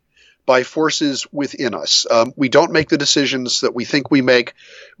steered by forces within us. We don't make the decisions that we think we make.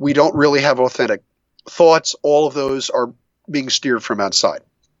 We don't really have authentic thoughts. All of those are being steered from outside.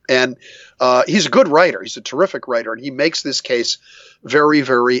 And he's a good writer. He's a terrific writer. And he makes this case very,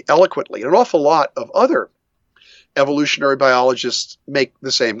 very eloquently. And an awful lot of other evolutionary biologists make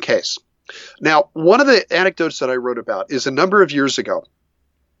the same case. Now, one of the anecdotes that I wrote about is a number of years ago,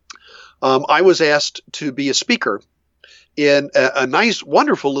 I was asked to be a speaker in a nice,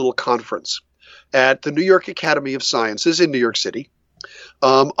 wonderful little conference at the New York Academy of Sciences in New York City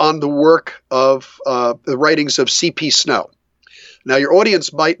on the work of the writings of C.P. Snow. Now, your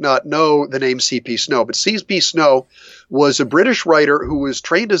audience might not know the name C.P. Snow, but C.P. Snow was a British writer who was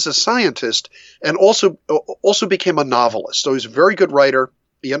trained as a scientist and also became a novelist. So he's a very good writer.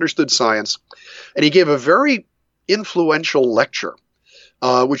 He understood science. And he gave a very influential lecture,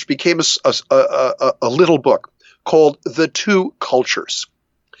 which became a little book called The Two Cultures.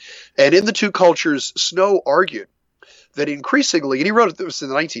 And in The Two Cultures, Snow argued that increasingly, and he wrote this in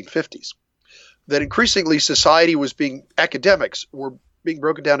the 1950s, that increasingly academics were being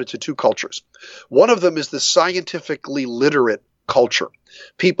broken down into two cultures. One of them is the scientifically literate culture,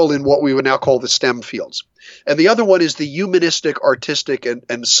 people in what we would now call the STEM fields. And the other one is the humanistic, artistic,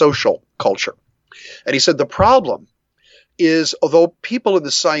 and social culture. And he said the problem is, although people in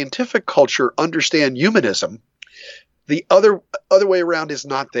the scientific culture understand humanism, the other way around is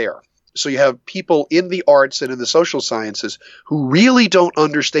not there. So you have people in the arts and in the social sciences who really don't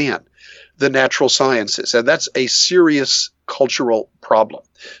understand the natural sciences, and that's a serious cultural problem.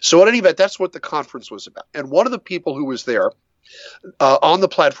 So in any event, that's what the conference was about. And one of the people who was there on the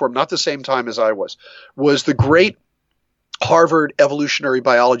platform, not the same time as I was the great Harvard evolutionary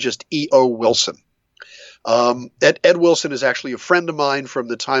biologist E.O. Wilson. Ed Wilson is actually a friend of mine from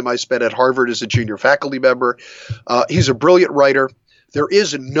the time I spent at Harvard as a junior faculty member. He's a brilliant writer. There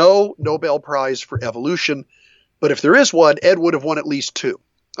is no Nobel Prize for evolution, but if there is one, Ed would have won at least two.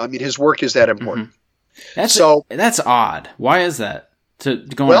 I mean, his work is that important. That's odd. Why is that? To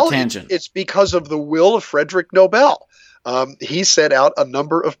go on a tangent. It's because of the will of Frederick Nobel. He set out a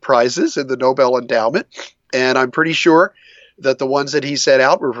number of prizes in the Nobel endowment, and I'm pretty sure that the ones that he set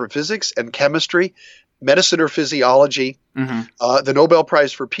out were for physics and chemistry, medicine or physiology. The Nobel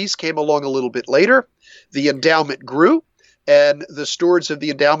Prize for Peace came along a little bit later. The endowment grew, and the stewards of the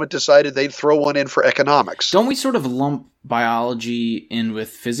endowment decided they'd throw one in for economics. Don't we sort of lump biology in with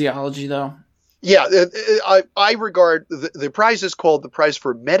physiology, though? Yeah, I regard the prize is called the Prize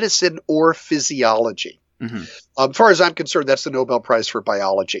for Medicine or Physiology. As far as I'm concerned, that's the Nobel Prize for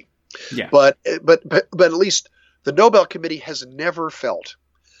Biology. Yeah. But at least the Nobel Committee has never felt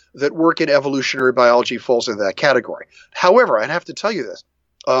that work in evolutionary biology falls into that category. However, I'd have to tell you this.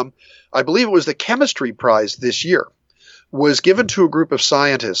 I believe it was the chemistry prize this year was given to a group of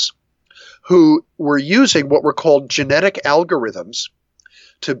scientists who were using what were called genetic algorithms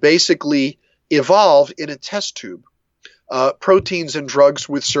to basically evolve in a test tube proteins and drugs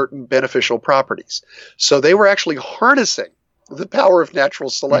with certain beneficial properties. So they were actually harnessing the power of natural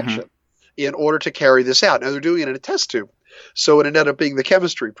selection in order to carry this out. Now, they're doing it in a test tube, so it ended up being the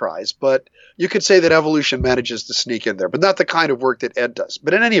chemistry prize. But you could say that evolution manages to sneak in there, but not the kind of work that Ed does.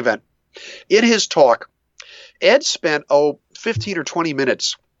 But in any event, in his talk, Ed spent 15 or 20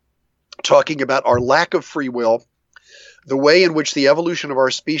 minutes talking about our lack of free will, the way in which the evolution of our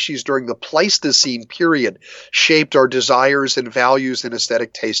species during the Pleistocene period shaped our desires and values and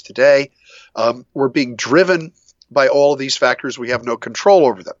aesthetic taste today. We're being driven by all of these factors. We have no control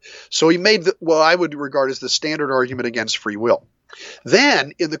over them. So he made what I would regard as the standard argument against free will.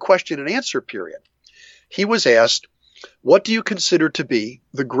 Then, in the question and answer period, he was asked, what do you consider to be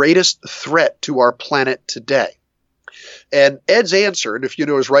the greatest threat to our planet today? And Ed's answer, and if you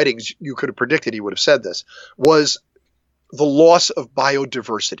know his writings, you could have predicted he would have said this, was the loss of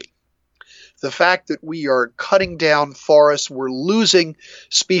biodiversity. the fact that we are cutting down forests, we're losing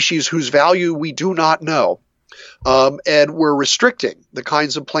species whose value we do not know, and we're restricting the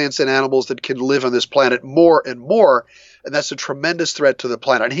kinds of plants and animals that can live on this planet more and more, and that's a tremendous threat to the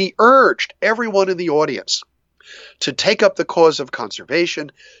planet. And he urged everyone in the audience to take up the cause of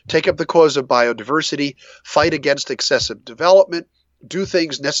conservation, take up the cause of biodiversity, fight against excessive development, do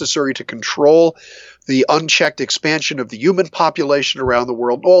things necessary to control the unchecked expansion of the human population around the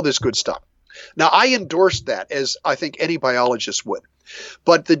world, all this good stuff. Now, I endorsed that, as I think any biologist would.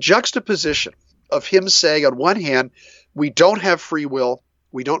 But the juxtaposition of him saying, on one hand, we don't have free will,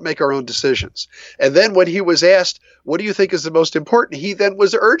 we don't make our own decisions. And then when he was asked, what do you think is the most important? He then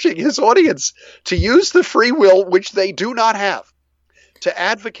was urging his audience to use the free will, which they do not have, to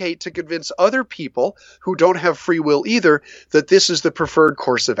advocate, to convince other people who don't have free will either, that this is the preferred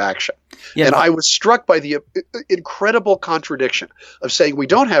course of action. Yeah. And I was struck by the incredible contradiction of saying we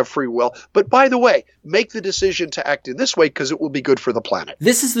don't have free will, but by the way, make the decision to act in this way because it will be good for the planet.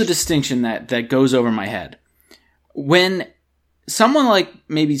 This is the distinction that goes over my head. When someone like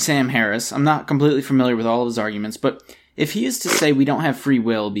maybe Sam Harris, I'm not completely familiar with all of his arguments, but if he is to say we don't have free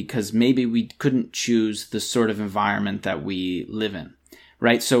will because maybe we couldn't choose the sort of environment that we live in,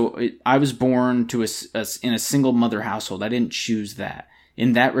 right? So I was born to in a single mother household. I didn't choose that.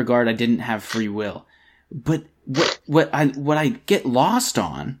 In that regard, I didn't have free will. But what I get lost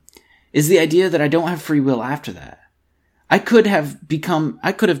on is the idea that I don't have free will after that. I could have become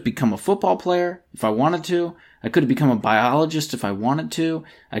a football player if I wanted to. I could have become a biologist if I wanted to.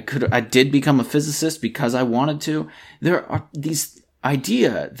 I did become a physicist because I wanted to. There are these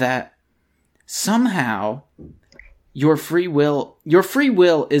idea that somehow your free will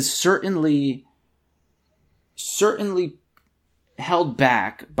is certainly held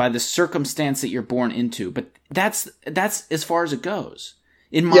back by the circumstance that you're born into, but that's as far as it goes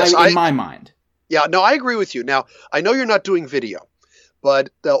in my mind. Yeah, no, I agree with you. Now, I know you're not doing video, but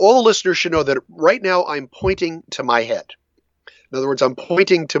all the listeners should know that right now I'm pointing to my head. In other words, I'm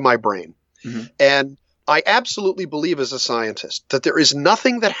pointing to my brain. Mm-hmm. And I absolutely believe as a scientist that there is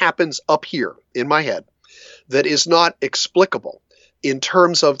nothing that happens up here in my head that is not explicable in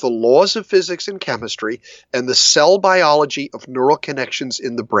terms of the laws of physics and chemistry and the cell biology of neural connections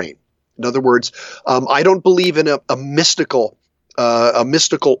in the brain. In other words, I don't believe in a mystical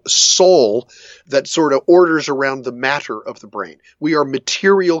soul that sort of orders around the matter of the brain. We are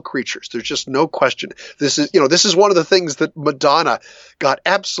material creatures. There's just no question. This is one of the things that Madonna got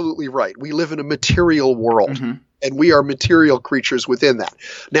absolutely right. We live in a material world, mm-hmm. and we are material creatures within that.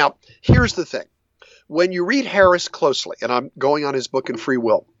 Now, here's the thing. When you read Harris closely, and I'm going on his book in Free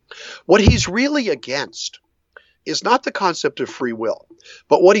Will, what he's really against is not the concept of free will,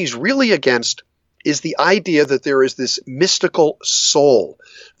 but what he's really against is the idea that there is this mystical soul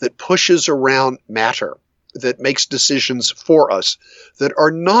that pushes around matter, that makes decisions for us that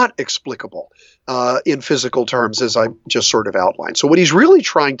are not explicable in physical terms, as I just sort of outlined. So what he's really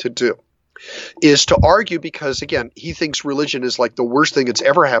trying to do is to argue, because, again, he thinks religion is like the worst thing that's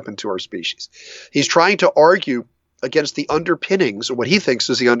ever happened to our species. He's trying to argue against the underpinnings, what he thinks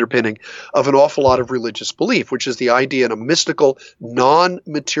is the underpinning of an awful lot of religious belief, which is the idea in a mystical,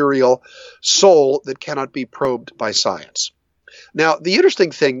 non-material soul that cannot be probed by science. Now, the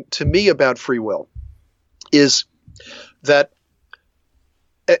interesting thing to me about free will is that,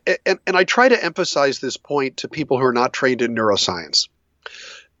 and I try to emphasize this point to people who are not trained in neuroscience.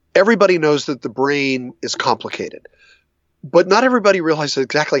 Everybody knows that the brain is complicated, but not everybody realizes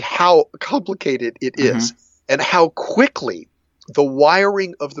exactly how complicated it is. Mm-hmm. And how quickly the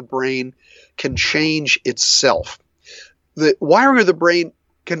wiring of the brain can change itself. The wiring of the brain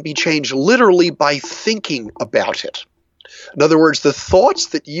can be changed literally by thinking about it. In other words, the thoughts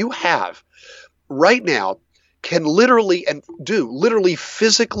that you have right now can literally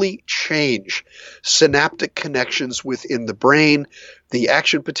physically change synaptic connections within the brain, the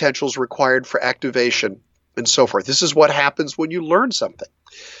action potentials required for activation, and so forth. This is what happens when you learn something.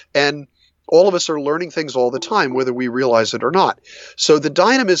 And all of us are learning things all the time, whether we realize it or not. So the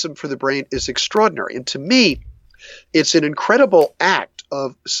dynamism for the brain is extraordinary. And to me, it's an incredible act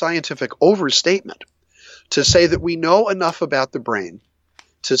of scientific overstatement to say that we know enough about the brain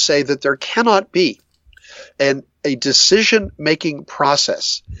to say that there cannot be a decision-making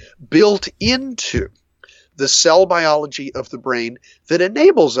process built into the cell biology of the brain that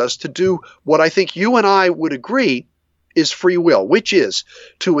enables us to do what I think you and I would agree is free will, which is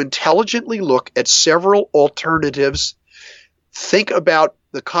to intelligently look at several alternatives, think about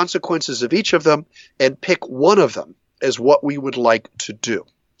the consequences of each of them, and pick one of them as what we would like to do.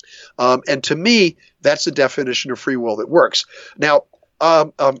 And to me, that's the definition of free will that works. Now,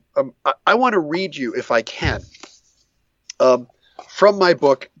 I want to read you, if I can, from my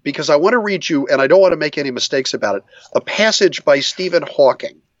book, because I want to read you, and I don't want to make any mistakes about it, a passage by Stephen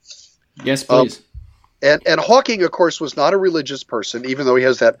Hawking. Yes, please. And Hawking, of course, was not a religious person, even though he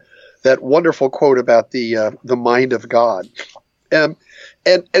has that wonderful quote about the mind of God.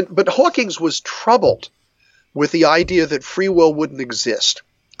 But Hawkins was troubled with the idea that free will wouldn't exist.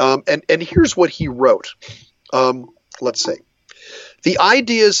 And here's what he wrote. Let's see. The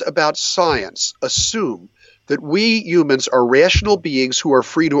ideas about science assume that we humans are rational beings who are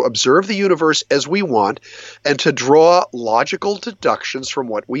free to observe the universe as we want and to draw logical deductions from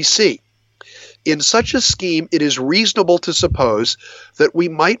what we see. In such a scheme, it is reasonable to suppose that we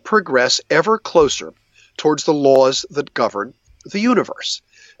might progress ever closer towards the laws that govern the universe.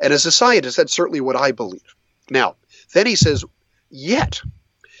 And as a scientist, that's certainly what I believe. Now, then he says, yet,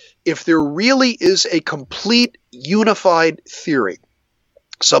 if there really is a complete unified theory,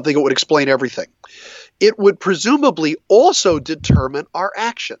 something that would explain everything, it would presumably also determine our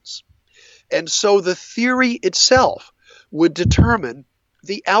actions. And so the theory itself would determine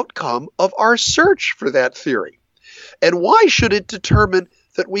the outcome of our search for that theory. And why should it determine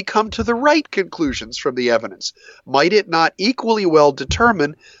that we come to the right conclusions from the evidence? Might it not equally well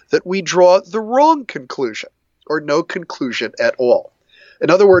determine that we draw the wrong conclusion or no conclusion at all? In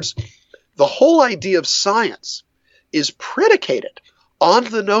other words, the whole idea of science is predicated on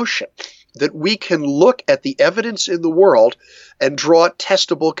the notion that we can look at the evidence in the world and draw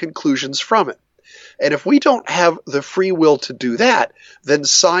testable conclusions from it. And if we don't have the free will to do that, then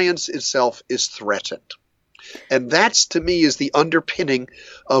science itself is threatened. And that's, to me, is the underpinning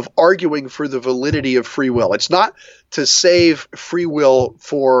of arguing for the validity of free will. It's not to save free will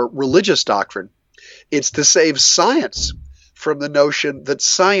for religious doctrine. It's to save science from the notion that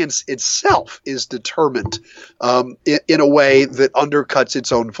science itself is determined in a way that undercuts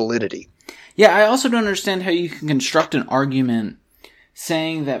its own validity. Yeah, I also don't understand how you can construct an argument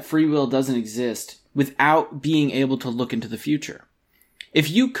saying that free will doesn't exist without being able to look into the future. If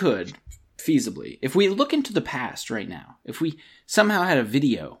you could, feasibly, if we look into the past right now, if we somehow had a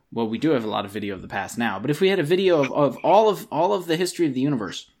video, well, we do have a lot of video of the past now, but if we had a video of all of the history of the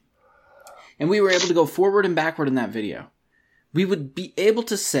universe, and we were able to go forward and backward in that video, we would be able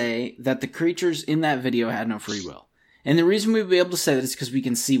to say that the creatures in that video had no free will. And the reason we would be able to say that is because we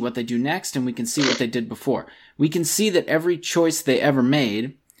can see what they do next and we can see what they did before. We can see that every choice they ever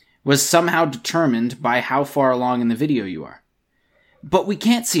made was somehow determined by how far along in the video you are. But we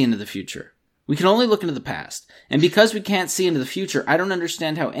can't see into the future. We can only look into the past. And because we can't see into the future, I don't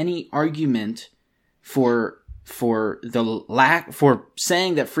understand how any argument for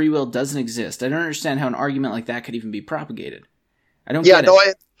saying that free will doesn't exist, I don't understand how an argument like that could even be propagated. I don't get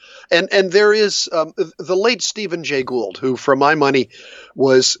it. And there is the late Stephen Jay Gould, who, for my money,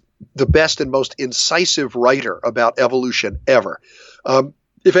 was the best and most incisive writer about evolution ever.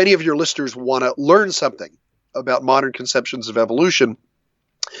 If any of your listeners want to learn something about modern conceptions of evolution,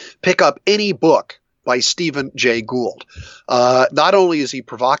 pick up any book by Stephen Jay Gould. Not only is he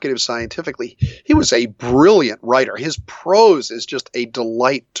provocative scientifically, he was a brilliant writer. His prose is just a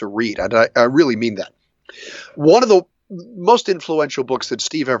delight to read. I really mean that. One of the most influential books that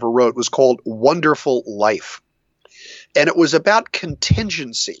Steve ever wrote was called Wonderful Life. And it was about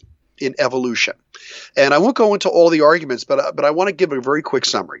contingency in evolution. And I won't go into all the arguments, but I want to give a very quick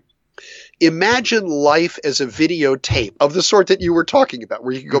summary. Imagine life as a videotape of the sort that you were talking about,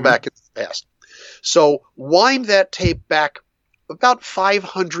 where you can go back in the past. So wind that tape back about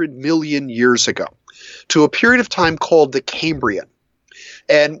 500 million years ago to a period of time called the Cambrian.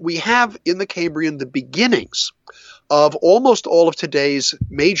 And we have in the Cambrian the beginnings of almost all of today's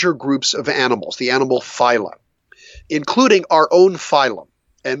major groups of animals, the animal phyla, including our own phylum.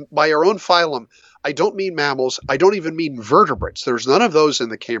 And by our own phylum, I don't mean mammals. I don't even mean vertebrates. There's none of those in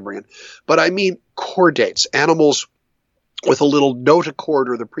the Cambrian. But I mean chordates, animals with a little notochord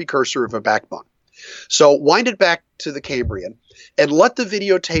or the precursor of a backbone. So wind it back to the Cambrian and let the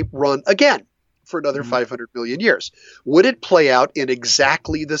videotape run again for another 500 million years. Would it play out in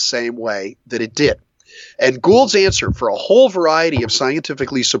exactly the same way that it did? And Gould's answer, for a whole variety of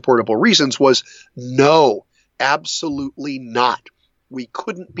scientifically supportable reasons, was no, absolutely not. We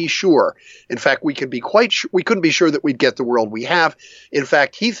couldn't be sure. In fact, we couldn't be sure that we'd get the world we have. In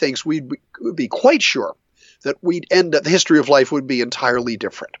fact, he thinks we'd be quite sure that the history of life would be entirely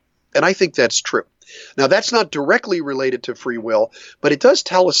different. And I think that's true. Now, that's not directly related to free will, but it does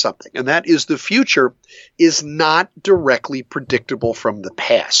tell us something, and that is the future is not directly predictable from the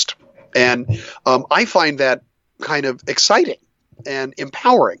past. And I find that kind of exciting and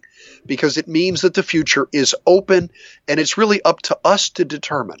empowering, because it means that the future is open and it's really up to us to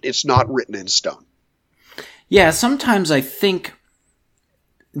determine. It's not written in stone. Yeah, sometimes I think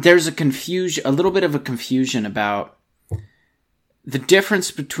there's a little bit of a confusion about the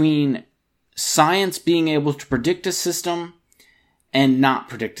difference between science being able to predict a system and not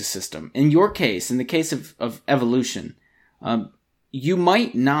predict a system. In your case, in the case of evolution, you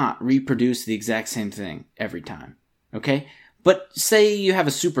might not reproduce the exact same thing every time, okay? But say you have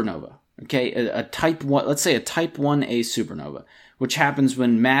a supernova, okay? A type 1, let's say a type 1a supernova, which happens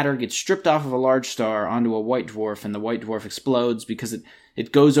when matter gets stripped off of a large star onto a white dwarf, and the white dwarf explodes because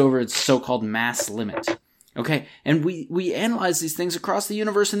it goes over its so-called mass limit. Okay, and we analyze these things across the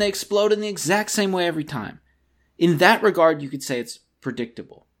universe and they explode in the exact same way every time. In that regard, you could say it's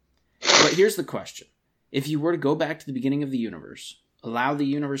predictable. But here's the question. If you were to go back to the beginning of the universe, allow the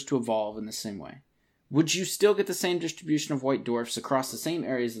universe to evolve in the same way, would you still get the same distribution of white dwarfs across the same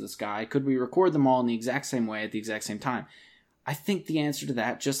areas of the sky? Could we record them all in the exact same way at the exact same time? I think the answer to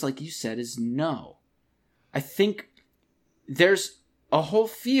that, just like you said, is no. I think there's a whole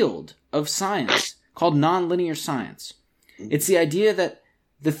field of science called nonlinear science. It's the idea that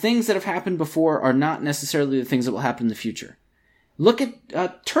the things that have happened before are not necessarily the things that will happen in the future. Look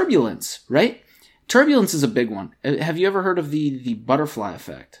at turbulence, right? Turbulence is a big one. Have you ever heard of the butterfly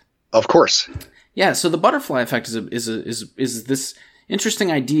effect? Of course. Yeah, so the butterfly effect is this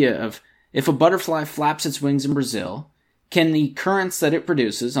interesting idea of if a butterfly flaps its wings in Brazil, can the currents that it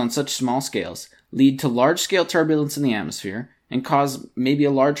produces on such small scales lead to large-scale turbulence in the atmosphere and cause maybe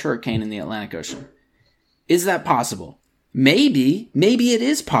a large hurricane in the Atlantic Ocean? Is that possible? Maybe it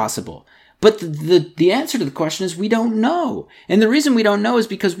is possible. But the answer to the question is we don't know. And the reason we don't know is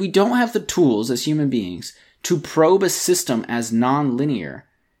because we don't have the tools as human beings to probe a system as non-linear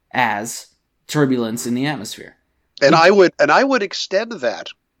as turbulence in the atmosphere. And I would extend that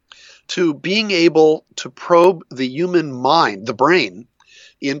to being able to probe the human mind, the brain,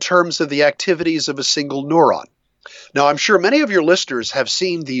 in terms of the activities of a single neuron. Now, I'm sure many of your listeners have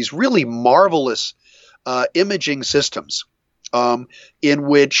seen these really marvelous imaging systems in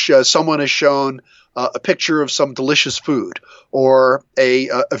which someone has shown a picture of some delicious food or a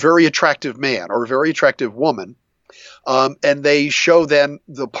very attractive man or a very attractive woman, and they show then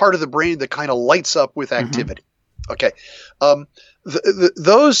the part of the brain that kind of lights up with activity. Okay.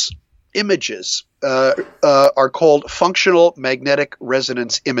 Those images are called functional magnetic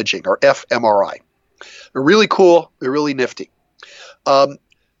resonance imaging, or fMRI. They're really cool. They're really nifty.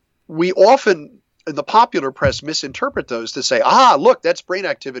 We often, in the popular press, misinterpret those to say, look, that's brain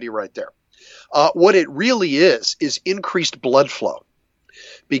activity right there. What it really is increased blood flow.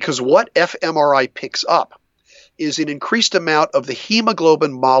 Because what fMRI picks up is an increased amount of the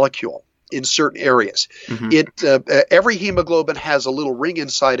hemoglobin molecule in certain areas. Every hemoglobin has a little ring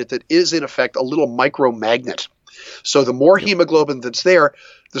inside it that is, in effect, a little micromagnet. So the more hemoglobin that's there,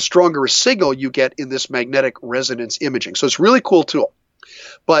 the stronger a signal you get in this magnetic resonance imaging. So it's a really cool tool.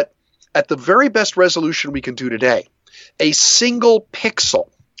 But at the very best resolution we can do today, a single pixel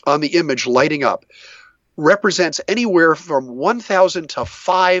on the image lighting up represents anywhere from 1,000 to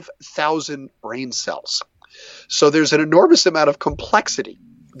 5,000 brain cells. So there's an enormous amount of complexity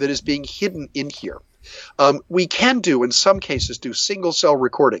that is being hidden in here. We can in some cases, do single cell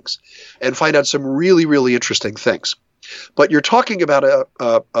recordings and find out some really, really interesting things. But you're talking about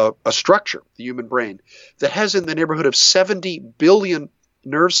a structure, the human brain, that has in the neighborhood of 70 billion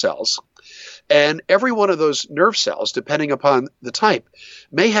nerve cells. And every one of those nerve cells, depending upon the type,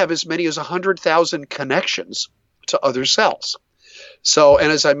 may have as many as 100,000 connections to other cells. So,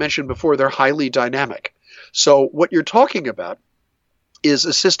 and as I mentioned before, they're highly dynamic. So what you're talking about is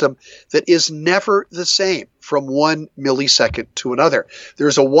a system that is never the same from 1 millisecond to another.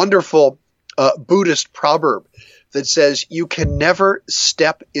 There's a wonderful Buddhist proverb that says you can never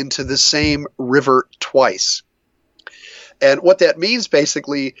step into the same river twice. And what that means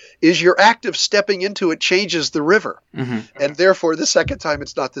basically is your act of stepping into it changes the river. And therefore, the second time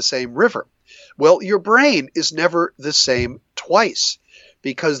it's not the same river. Well, your brain is never the same twice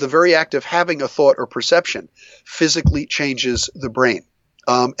because the very act of having a thought or perception physically changes the brain.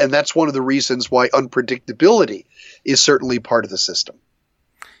 And that's one of the reasons why unpredictability is certainly part of the system.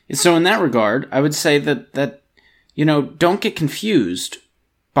 So in that regard, I would say that don't get confused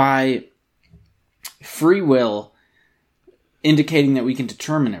by free will indicating that we can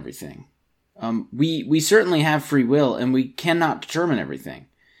determine everything. We certainly have free will, and we cannot determine everything.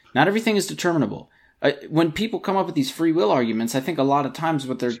 Not everything is determinable. When people come up with these free will arguments, I think a lot of times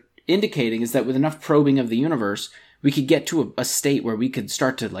what they're indicating is that with enough probing of the universe, we could get to a state where we could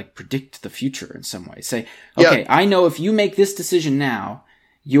start to predict the future in some way. Say, okay, I know if you make this decision now,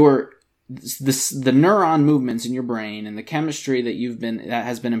 the neuron movements in your brain and the chemistry that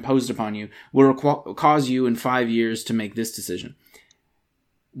has been imposed upon you will cause you in 5 years to make this decision.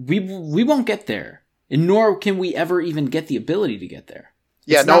 We won't get there, and nor can we ever even get the ability to get there.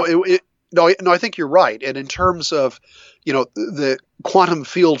 I think you're right. And in terms of, the quantum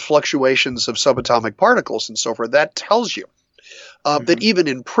field fluctuations of subatomic particles and so forth, that tells you that even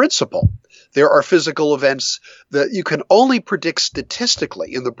in principle, there are physical events that you can only predict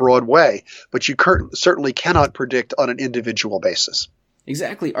statistically in the broad way, but you certainly cannot predict on an individual basis.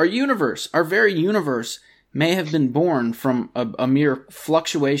 Exactly. Our very universe may have been born from a mere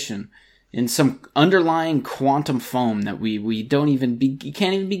fluctuation in some underlying quantum foam that we can't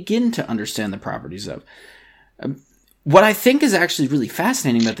even begin to understand the properties of. What I think is actually really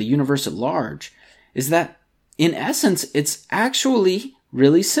fascinating about the universe at large is that, in essence, it's actually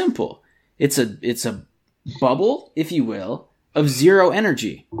really simple. It's a bubble, if you will, of zero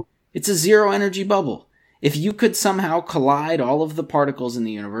energy. It's a zero energy bubble. If you could somehow collide all of the particles in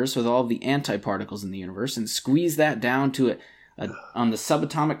the universe with all of the antiparticles in the universe and squeeze that down to on the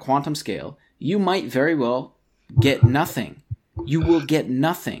subatomic quantum scale, you might very well get nothing. You will get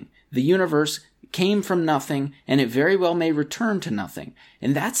nothing. The universe came from nothing, and it very well may return to nothing.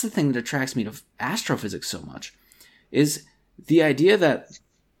 And that's the thing that attracts me to astrophysics so much, is the idea that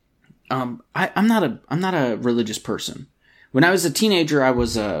I'm not a religious person. When I was a teenager, I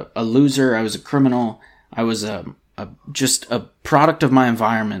was a loser. I was a criminal. I was just a product of my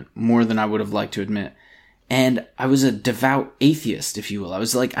environment more than I would have liked to admit. And I was a devout atheist, if you will. I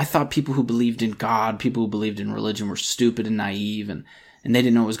thought people who believed in God, people who believed in religion were stupid and naive and they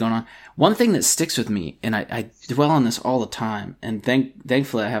didn't know what was going on. One thing that sticks with me, and I dwell on this all the time, and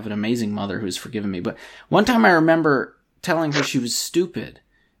thankfully I have an amazing mother who's forgiven me, but one time I remember telling her she was stupid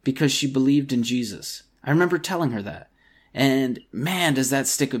because she believed in Jesus. I remember telling her that. And man, does that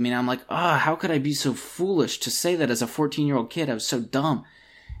stick with me. And I'm like, how could I be so foolish to say that as a 14-year-old kid? I was so dumb.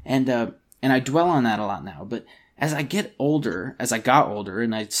 And I dwell on that a lot now. But as I got older,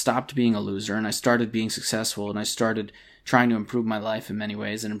 and I stopped being a loser, and I started being successful, and I started trying to improve my life in many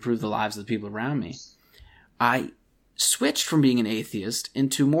ways and improve the lives of the people around me, I switched from being an atheist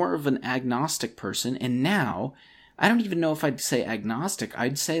into more of an agnostic person. And now, I don't even know if I'd say agnostic.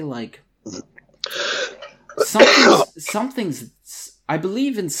 I'd say like something's I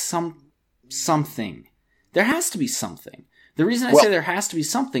believe in something. There has to be something. The reason I say there has to be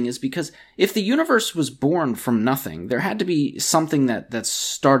something is because if the universe was born from nothing, there had to be something that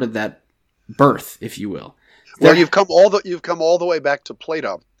started that birth, if you will. You've come all the way back to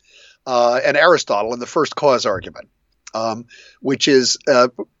Plato and Aristotle in the first cause argument, which is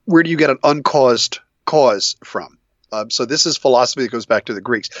where do you get an uncaused cause from? So this is philosophy that goes back to the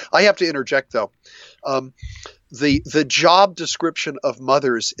Greeks. I have to interject, though. The job description of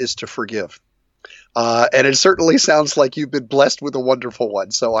mothers is to forgive. And it certainly sounds like you've been blessed with a wonderful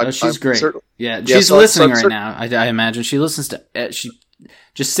one. So she's great. She's listening right now. I imagine she listens to. She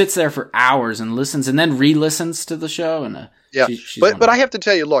just sits there for hours and listens, and then re-listens to the show. And but I have to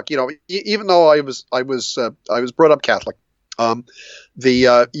tell you, look, even though I was brought up Catholic,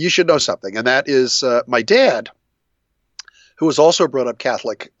 you should know something, and that is my dad, who was also brought up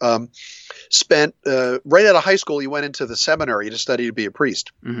Catholic, spent right out of high school. He went into the seminary to study to be a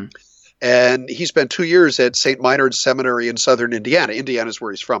priest. Mm-hmm. And he spent 2 years at St. Meinhard's Seminary in southern Indiana. Indiana is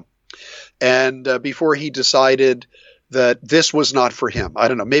where he's from. And before he decided that this was not for him, I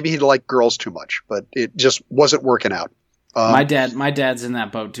don't know, maybe he liked girls too much, but it just wasn't working out. My dad's in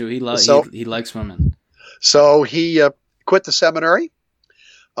that boat too. He likes women. So he quit the seminary.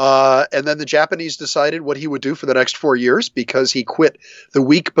 And then the Japanese decided what he would do for the next 4 years, because he quit the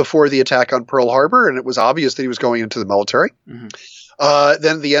week before the attack on Pearl Harbor, and it was obvious that he was going into the military. Mm-hmm.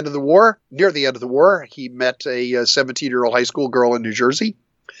 Then near the end of the war, he met a 17-year-old high school girl in New Jersey.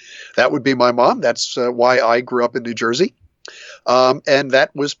 That would be my mom. That's why I grew up in New Jersey. And that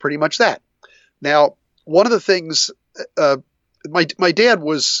was pretty much that. Now, one of the things, my dad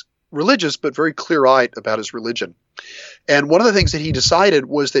was religious, but very clear-eyed about his religion. And one of the things that he decided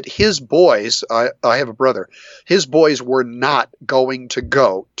was that his boys, I have a brother, his boys were not going to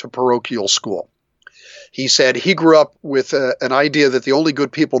go to parochial school. He said he grew up with an idea that the only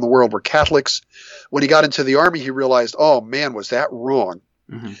good people in the world were Catholics. When he got into the Army, he realized, oh, man, was that wrong?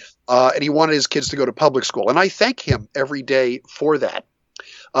 Mm-hmm. And he wanted his kids to go to public school. And I thank him every day for that.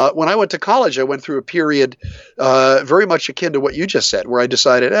 When I went to college, I went through a period very much akin to what you just said, where I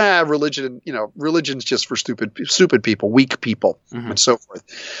decided, religion's just for stupid people, weak people, mm-hmm. and so forth.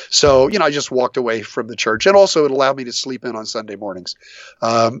 So, I just walked away from the church. And also it allowed me to sleep in on Sunday mornings.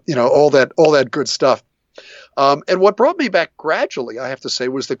 All that good stuff. And what brought me back gradually, I have to say,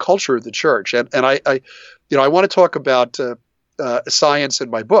 was the culture of the church. And I want to talk about science in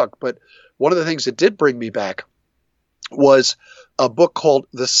my book, but one of the things that did bring me back was a book called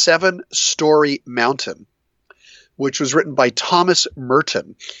The Seven-Story Mountain, which was written by Thomas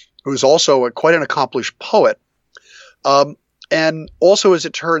Merton, who's also quite an accomplished poet, and also, as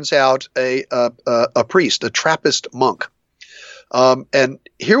it turns out, a priest, a Trappist monk. And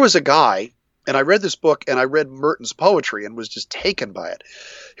here was a guy, and I read this book, and I read Merton's poetry and was just taken by it.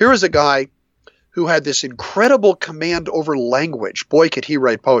 Here was a guy who had this incredible command over language. Boy, could he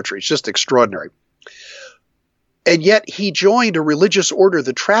write poetry. It's just extraordinary. And yet he joined a religious order,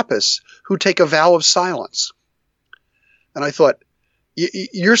 the Trappists, who take a vow of silence. And I thought,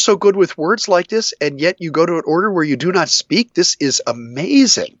 you're so good with words like this, and yet you go to an order where you do not speak? This is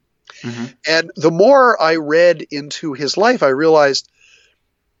amazing. Mm-hmm. And the more I read into his life, I realized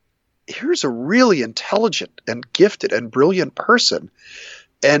here's a really intelligent and gifted and brilliant person.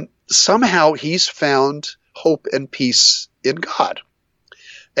 And somehow he's found hope and peace in God.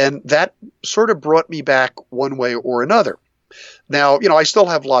 And that sort of brought me back one way or another. Now, I still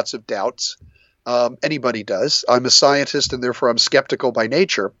have lots of doubts. Anybody does. I'm a scientist, and therefore I'm skeptical by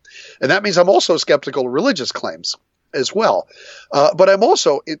nature. And that means I'm also skeptical of religious claims as well. But I'm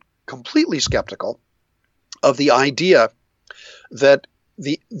also completely skeptical of the idea that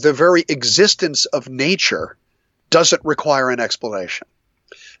the very existence of nature doesn't require an explanation.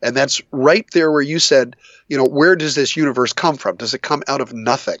 And that's right there where you said, where does this universe come from? Does it come out of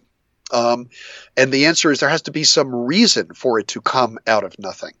nothing? And the answer is there has to be some reason for it to come out of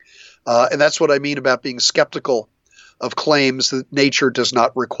nothing. And that's what I mean about being skeptical of claims that nature does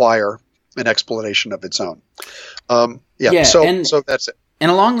not require an explanation of its own. So that's it. And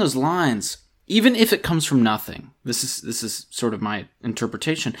along those lines, even if it comes from nothing, this is sort of my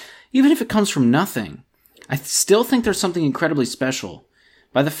interpretation, even if it comes from nothing, I still think there's something incredibly special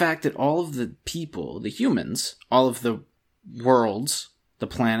by the fact that all of the people, the humans, all of the worlds, the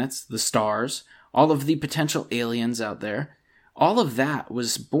planets, the stars, all of the potential aliens out there, all of that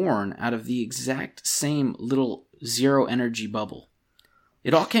was born out of the exact same little zero energy bubble.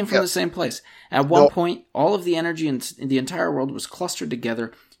 It all came from the same place. At one point, all of the energy in the entire world was clustered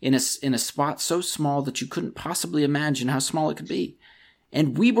together in a spot so small that you couldn't possibly imagine how small it could be.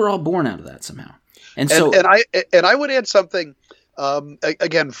 And we were all born out of that somehow. And I would add something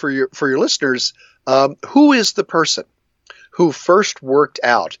again for your listeners. Who is the person who first worked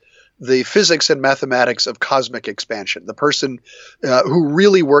out the physics and mathematics of cosmic expansion? The person who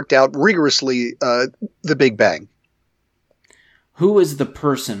really worked out rigorously the Big Bang. Who is the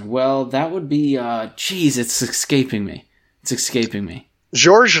person? Well, that would be, it's escaping me.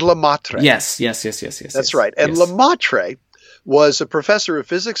 Georges Lemaitre. Yes. That's right. And Lemaitre was a professor of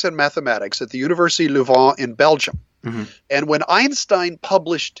physics and mathematics at the University of Louvain in Belgium. Mm-hmm. And when Einstein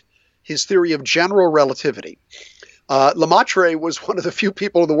published his theory of general relativity, Lemaitre was one of the few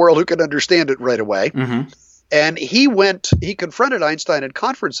people in the world who could understand it right away. Mm-hmm. And he confronted Einstein at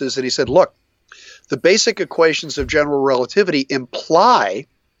conferences and he said, look, the basic equations of general relativity imply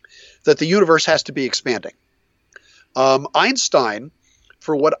that the universe has to be expanding. Einstein,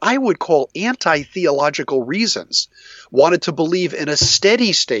 for what I would call anti-theological reasons, wanted to believe in a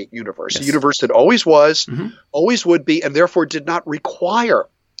steady state universe, a universe that always was, always would be, and therefore did not require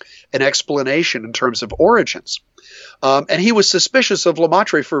an explanation in terms of origins. And he was suspicious of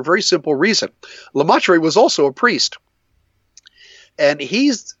Lemaitre for a very simple reason. Lemaitre was also a priest. And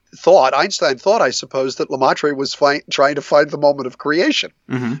Einstein thought, I suppose, that Lemaitre was trying to find the moment of creation,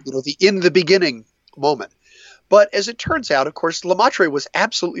 the in the beginning moment. But as it turns out, of course, Lemaitre was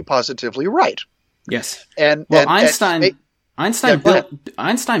absolutely positively right. Yes. Einstein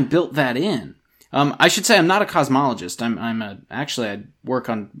built that in. I should say I'm not a cosmologist.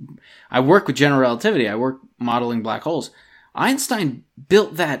 I work with general relativity. I work modeling black holes. Einstein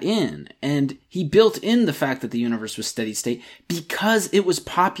built that in, and he built in the fact that the universe was steady state because it was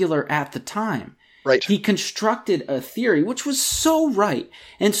popular at the time. Right. He constructed a theory which was so right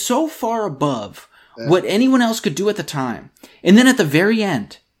and so far above what anyone else could do at the time. And then at the very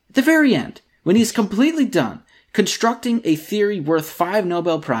end, when he's completely done constructing a theory worth 5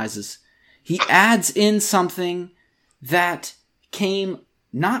 Nobel Prizes, he adds in something that came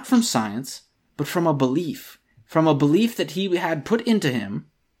not from science, but from a belief that he had put into him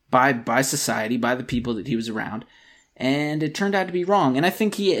by society, by the people that he was around, and it turned out to be wrong. And I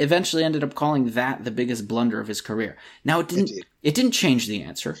think he eventually ended up calling that the biggest blunder of his career. Now, it didn't change the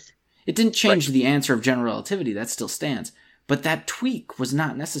answer. It didn't change the answer of general relativity. That still stands. But that tweak was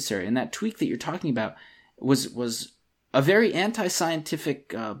not necessary. And that tweak that you're talking about was a very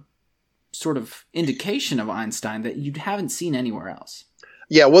anti-scientific sort of indication of Einstein that you haven't seen anywhere else.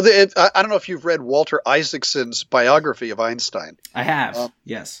 Yeah, well, I don't know if you've read Walter Isaacson's biography of Einstein. I have,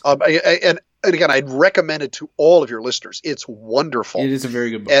 yes. And again, I'd recommend it to all of your listeners. It's wonderful. It is a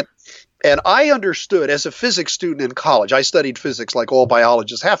very good book. And I understood, as a physics student in college, I studied physics like all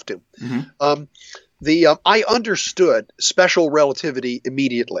biologists have to. Mm-hmm. I understood special relativity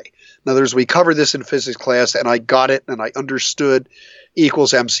immediately. In other words, we covered this in physics class, and I got it, and I understood E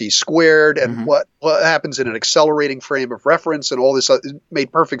equals mc squared, and mm-hmm. what happens in an accelerating frame of reference, and all this. It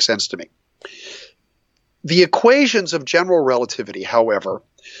made perfect sense to me. The equations of general relativity, however,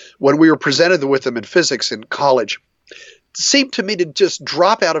 when we were presented with them in physics in college, seemed to me to just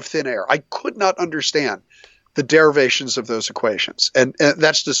drop out of thin air. I could not understand the derivations of those equations, and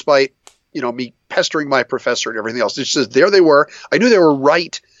that's despite me pestering my professor and everything else. It's just there they were. I knew they were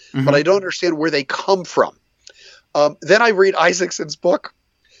right, mm-hmm. but I don't understand where they come from. Then I read Isaacson's book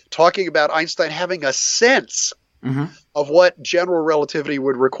talking about Einstein having a sense mm-hmm. of what general relativity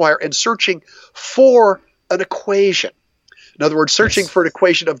would require and searching for an equation. In other words, searching for an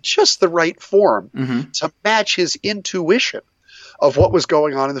equation of just the right form mm-hmm. to match his intuition of what was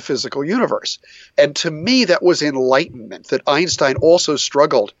going on in the physical universe. And to me, that was enlightenment, that Einstein also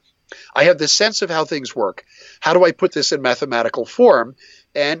struggled. I have this sense of how things work. How do I put this in mathematical form?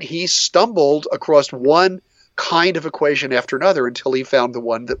 And he stumbled across one kind of equation after another until he found the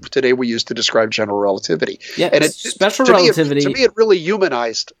one that today we use to describe general relativity. Yeah, and special relativity. To me, it really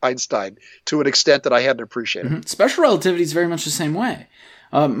humanized Einstein to an extent that I hadn't appreciated. Mm-hmm. Special relativity is very much the same way.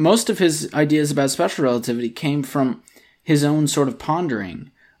 Most of his ideas about special relativity came from his own sort of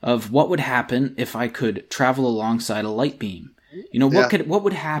pondering of what would happen if I could travel alongside a light beam. What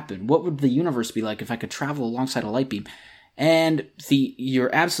would happen? What would the universe be like if I could travel alongside a light beam? And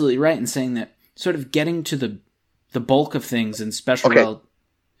you're absolutely right in saying that sort of getting to the bulk of things in special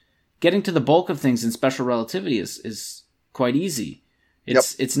relativity is quite easy.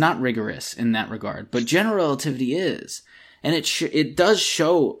 It's not rigorous in that regard, but general relativity is, and it does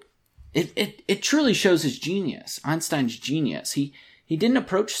show it truly shows his genius, Einstein's genius. He didn't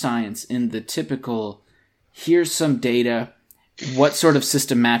approach science in the typical here's some data, what sort of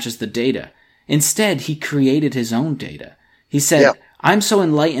system matches the data. Instead, he created his own data. He said, I'm so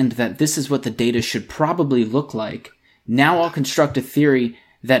enlightened that this is what the data should probably look like. Now I'll construct a theory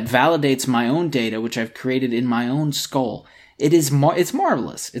that validates my own data, which I've created in my own skull. It's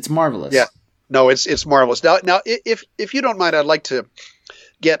marvelous. It's marvelous. Yeah. No, it's marvelous. Now, if you don't mind, I'd like to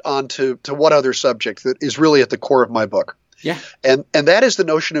get on to one other subject that is really at the core of my book. Yeah. And that is the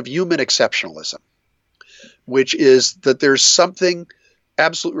notion of human exceptionalism, which is that there's something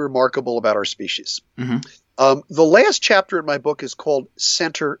absolutely remarkable about our species. Mm-hmm. The last chapter in my book is called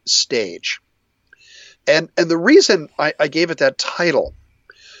Center Stage. And the reason I gave it that title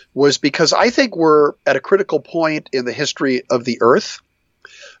was because I think we're at a critical point in the history of the Earth.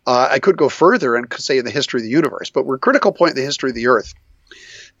 I could go further and could say in the history of the universe, but we're a critical point in the history of the Earth.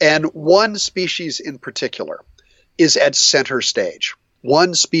 And one species in particular is at center stage.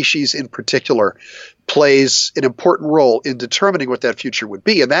 One species in particular plays an important role in determining what that future would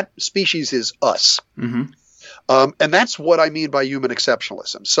be, and that species is us. Mm-hmm. And that's what I mean by human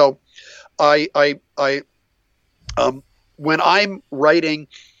exceptionalism. So when I'm writing,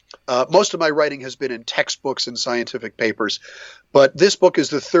 most of my writing has been in textbooks and scientific papers, but this book is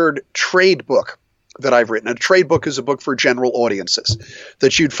the third trade book that I've written. A trade book is a book for general audiences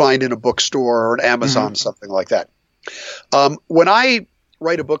that you'd find in a bookstore or an Amazon, mm-hmm. something like that. When I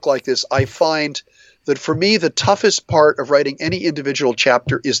write a book like this, I find that for me, the toughest part of writing any individual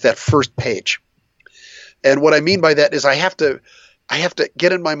chapter is that first page. And what I mean by that is I have to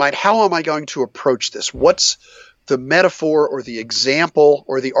get in my mind, how am I going to approach this? What's the metaphor or the example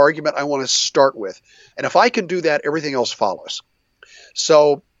or the argument I want to start with? And if I can do that, everything else follows.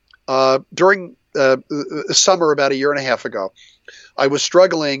 So during the summer about a year and a half ago, I was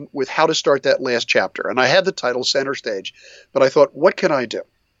struggling with how to start that last chapter. And I had the title Center Stage, but I thought, what can I do?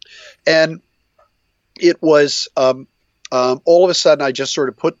 And it was all of a sudden I just sort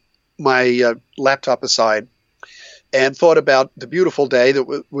of put my laptop aside and thought about the beautiful day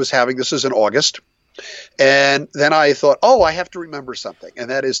that was having. This is in August. And then I thought, I have to remember something. And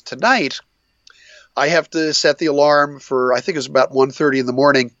that is tonight, I have to set the alarm for, I think it was about 1:30 in the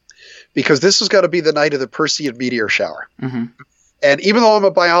morning, because this is going to be the night of the Perseid meteor shower. Mm-hmm. And even though I'm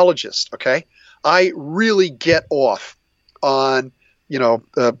a biologist, I really get off on,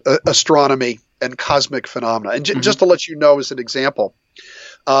 astronomy and cosmic phenomena. And just to let you know, as an example,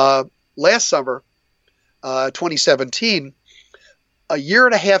 last summer, 2017, a year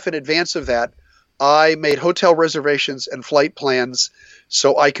and a half in advance of that, I made hotel reservations and flight plans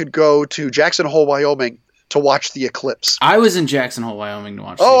so I could go to Jackson Hole, Wyoming to watch the eclipse. I was in Jackson Hole, Wyoming to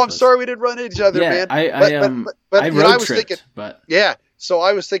watch the Oh, eclipse. I'm sorry we didn't run into each other, Yeah, man. I you know, road I was tripped, thinking, but yeah. So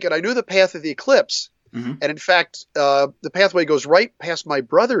I was thinking, I knew the path of the eclipse. Mhm. And in fact, the pathway goes right past my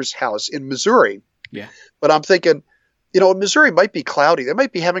brother's house in Missouri. Yeah. But I'm thinking, you know, Missouri might be cloudy. They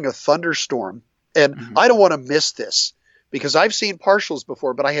might be having a thunderstorm. And Mhm. I don't want to miss this because I've seen partials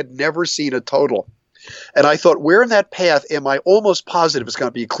before, but I had never seen a total. And I thought, where in that path am I almost positive it's going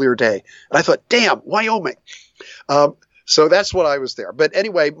to be a clear day? And I thought, damn, Wyoming. So that's what I was there. But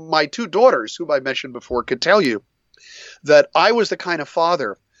anyway, my two daughters, whom I mentioned before, could tell you that I was the kind of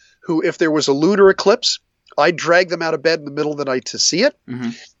father who, if there was a lunar eclipse, I'd drag them out of bed in the middle of the night to see it.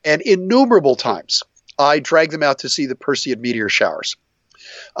 Mhm. And innumerable times, I dragged them out to see the Perseid meteor showers.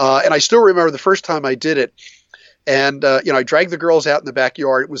 And I still remember the first time I did it. And, you know, I dragged the girls out in the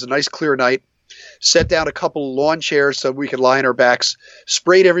backyard. It was a nice clear night. Set down a couple of lawn chairs so we could lie on our backs.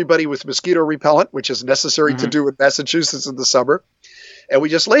 Sprayed everybody with mosquito repellent, which is necessary to do in Massachusetts in the summer. And we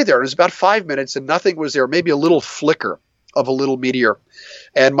just lay there. And it was about 5 minutes and nothing was there. Maybe a little flicker of a little meteor.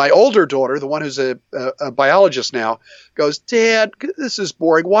 And my older daughter, the one who's a biologist now, goes, Dad, this is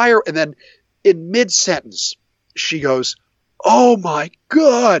boring. Why are, and then in mid-sentence, she goes, oh my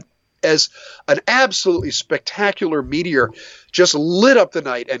God, as an absolutely spectacular meteor just lit up the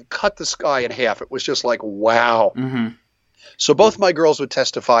night and cut the sky in half. It was just like, wow. Mhm. So both my girls would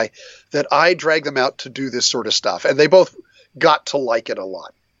testify that I dragged them out to do this sort of stuff. And they both got to like it a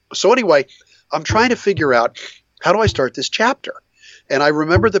lot. So anyway, I'm trying to figure out, how do I start this chapter? And I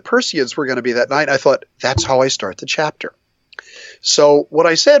remember the Perseids were going to be that night. I thought, that's how I start the chapter. So what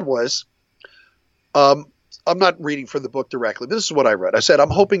I said was, I'm not reading from the book directly, but this is what I read. I said, I'm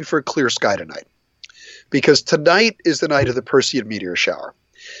hoping for a clear sky tonight because tonight is the night of the Perseid meteor shower.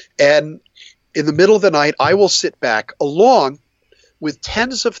 And in the middle of the night, I will sit back along with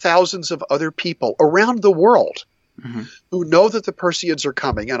tens of thousands of other people around the world who know that the Perseids are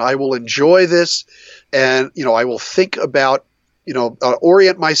coming, and I will enjoy this. And, you know, I will think about, you know,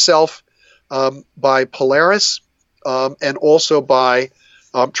 orient myself by Polaris and also by,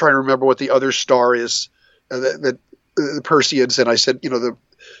 I'm trying to remember what the other star is, the Perseids. And I said, you know,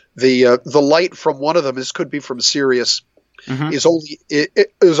 the light from one of them, this could be from Sirius, is only,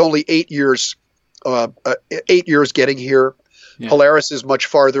 it was only 8 years, 8 years getting here. Yeah. Polaris is much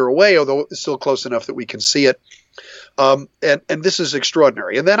farther away, although it's still close enough that we can see it. And this is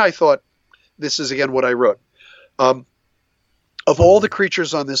extraordinary. And then I thought, this is again what I wrote. Of all the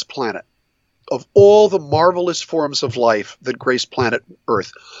creatures on this planet, of all the marvelous forms of life that grace planet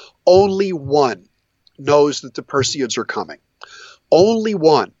Earth, only one knows that the Perseids are coming. Only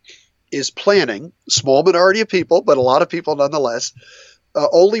one is planning, small minority of people, but a lot of people nonetheless,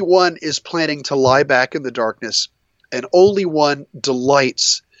 only one is planning to lie back in the darkness, and only one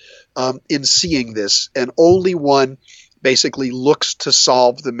delights in seeing this, and only one basically looks to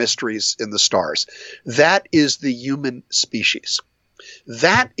solve the mysteries in the stars. That is the human species.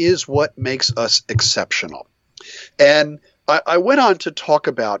 That is what makes us exceptional. And I went on to talk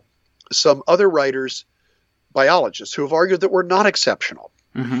about some other writers, biologists, who have argued that we're not exceptional.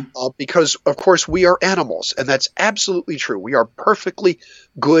 Because, of course, we are animals, and that's absolutely true. We are perfectly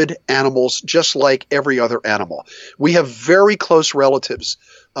good animals, just like every other animal. We have very close relatives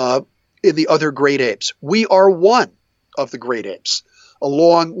in the other great apes. We are one of the great apes,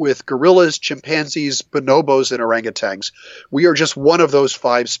 along with gorillas, chimpanzees, bonobos, and orangutans. We are just one of those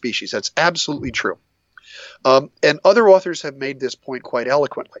 5 species. That's absolutely true. And other authors have made this point quite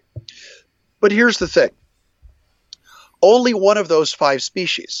eloquently. But here's the thing. Only one of those 5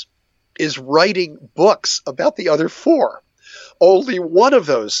 species is writing books about the other 4. Only one of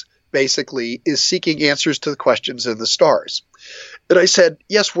those basically is seeking answers to the questions in the stars. And I said,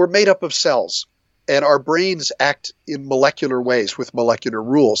 yes, we're made up of cells, and our brains act in molecular ways with molecular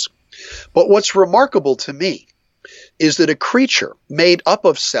rules. But what's remarkable to me is that a creature made up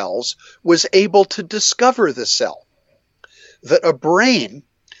of cells was able to discover the cell. That a brain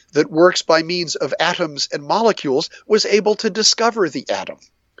that works by means of atoms and molecules was able to discover the atom.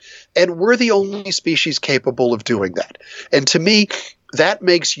 And we're the only species capable of doing that. And to me, that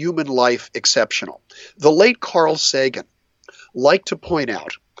makes human life exceptional. The late Carl Sagan liked to point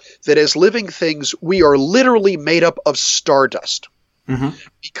out that as living things, we are literally made up of stardust.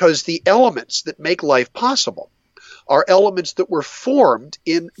 Because the elements that make life possible are elements that were formed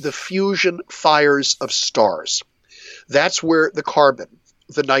in the fusion fires of stars. That's where the carbon,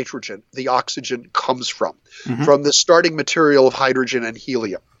 the nitrogen, the oxygen comes from the starting material of hydrogen and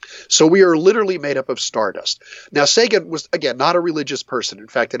helium. So we are literally made up of stardust. Now, Sagan was, again, not a religious person, in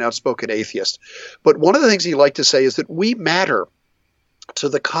fact, an outspoken atheist. But one of the things he liked to say is that we matter to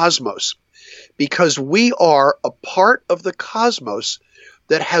the cosmos because we are a part of the cosmos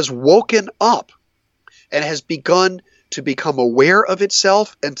that has woken up and has begun to become aware of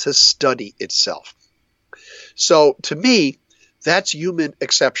itself and to study itself. So to me, that's human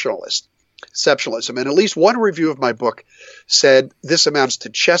exceptionalism. And at least one review of my book said this amounts to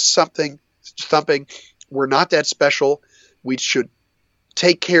chest thumping. We're not that special. We should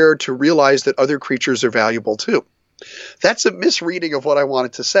take care to realize that other creatures are valuable too. That's a misreading of what I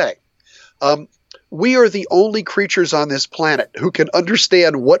wanted to say. We are the only creatures on this planet who can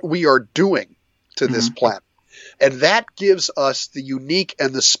understand what we are doing to this planet. And that gives us the unique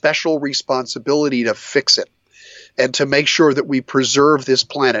and the special responsibility to fix it and to make sure that we preserve this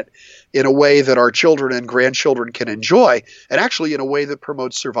planet in a way that our children and grandchildren can enjoy, and actually in a way that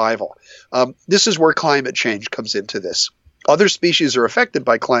promotes survival. This is where climate change comes into this. Other species are affected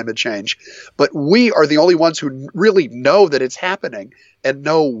by climate change, but we are the only ones who really know that it's happening and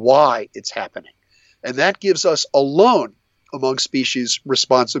know why it's happening. And that gives us alone among species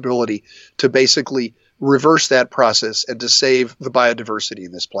responsibility to basically reverse that process and to save the biodiversity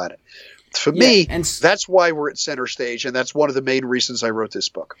in this planet. For me, that's why we're at center stage, and that's one of the main reasons I wrote this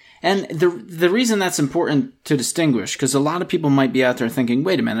book. And the reason that's important to distinguish, because a lot of people might be out there thinking,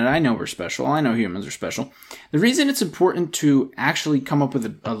 wait a minute, I know we're special, I know humans are special. The reason it's important to actually come up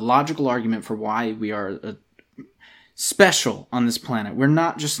with a logical argument for why we are special on this planet. We're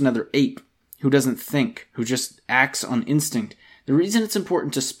not just another ape who doesn't think, who just acts on instinct. The reason it's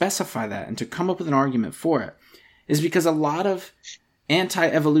important to specify that and to come up with an argument for it is because a lot of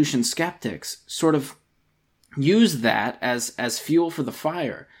anti-evolution skeptics sort of use that as fuel for the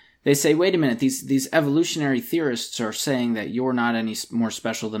fire. They say, wait a minute, these evolutionary theorists are saying that you're not any more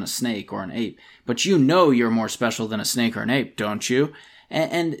special than a snake or an ape, but you know you're more special than a snake or an ape, don't you?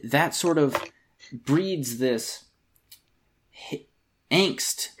 And that sort of breeds this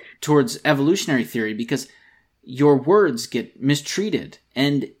angst towards evolutionary theory because your words get mistreated,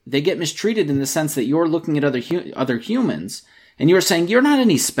 and they get mistreated in the sense that you're looking at other humans and you're saying, you're not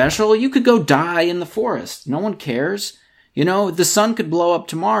any special. You could go die in the forest. No one cares. You know, the sun could blow up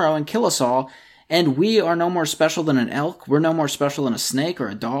tomorrow and kill us all, and we are no more special than an elk. We're no more special than a snake or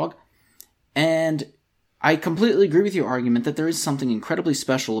a dog. And I completely agree with your argument that there is something incredibly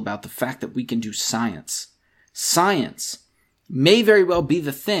special about the fact that we can do science. Science may very well be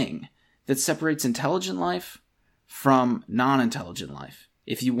the thing that separates intelligent life from non-intelligent life.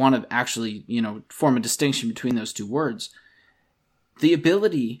 If you want to actually, form a distinction between those two words. The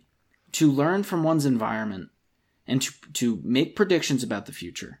ability to learn from one's environment and to make predictions about the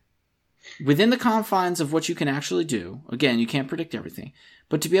future within the confines of what you can actually do. Again, you can't predict everything,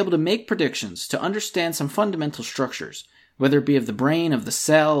 but to be able to make predictions, to understand some fundamental structures, whether it be of the brain, of the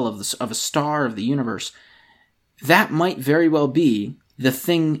cell, of a star, of the universe, that might very well be the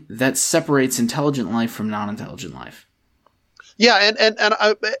thing that separates intelligent life from non-intelligent life. Yeah, and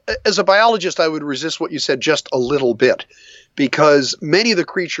I, as a biologist, I would resist what you said just a little bit, because many of the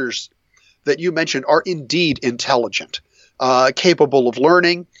creatures that you mentioned are indeed intelligent, capable of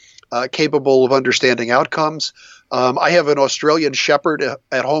learning, capable of understanding outcomes. I have an Australian Shepherd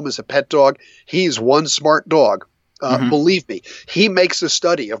at home as a pet dog. He's one smart dog. Believe me, he makes a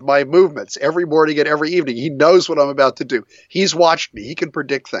study of my movements every morning and every evening. He knows what I'm about to do. He's watched me. He can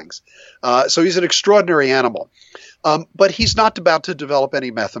predict things. So he's an extraordinary animal. But he's not about to develop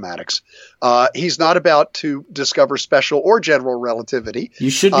any mathematics. He's not about to discover special or general relativity. You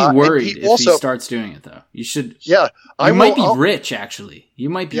should be worried if he starts doing it, though. You should. Yeah, you might be rich. Actually,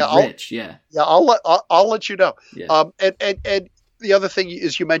 you might be rich. Yeah. I'll let you know. Yeah. And the other thing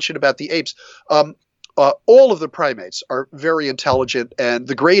is you mentioned about the apes. All of the primates are very intelligent, and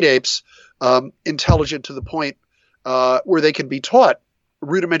the great apes intelligent to the point where they can be taught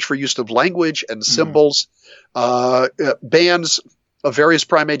rudimentary use of language and symbols. Bands of various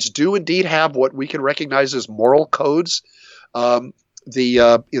primates do indeed have what we can recognize as moral codes. They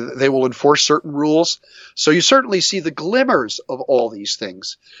will enforce certain rules. So you certainly see the glimmers of all these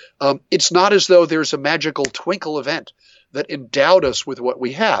things. It's not as though there's a magical twinkle event that endowed us with what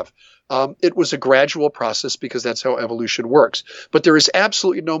we have. It was a gradual process because that's how evolution works. But there is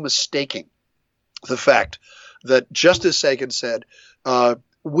absolutely no mistaking the fact that, just as Sagan said,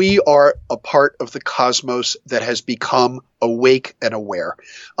 we are a part of the cosmos that has become awake and aware.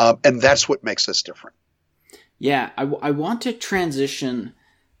 And that's what makes us different. Yeah, I want to transition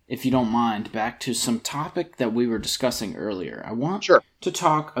if you don't mind, back to some topic that we were discussing earlier. I want Sure. to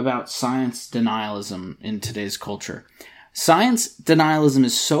talk about science denialism in today's culture. Science denialism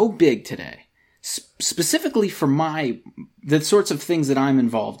is so big today, specifically for the sorts of things that I'm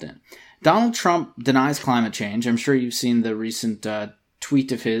involved in. Donald Trump denies climate change. I'm sure you've seen the recent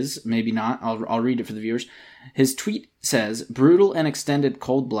tweet of his. Maybe not. I'll read it for the viewers. His tweet says, "Brutal and extended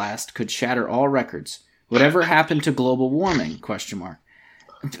cold blast could shatter all records. Whatever happened to global warming? ?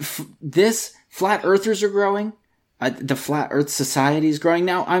 This flat earthers are growing. The flat Earth Society is growing.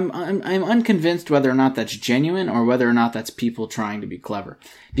 Now, I'm unconvinced whether or not that's genuine or whether or not that's people trying to be clever.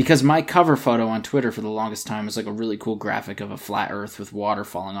 Because my cover photo on Twitter for the longest time was like a really cool graphic of a flat Earth with water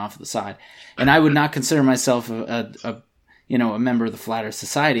falling off the side, and I would not consider myself a member of the Flat Earth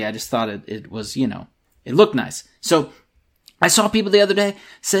Society. I just thought it was, it looked nice. So I saw people the other day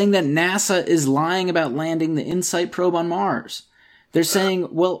saying that NASA is lying about landing the InSight probe on Mars. They're saying,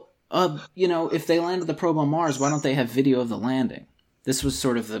 well, if they landed the probe on Mars, why don't they have video of the landing? This was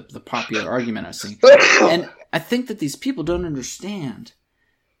sort of the popular argument I was seeing. And I think that these people don't understand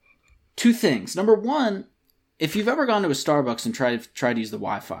two things. Number one, if you've ever gone to a Starbucks and tried to use the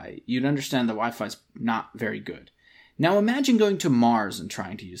Wi-Fi, you'd understand the Wi-Fi is not very good. Now imagine going to Mars and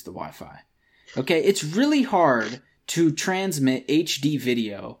trying to use the Wi-Fi. Okay, it's really hard to transmit HD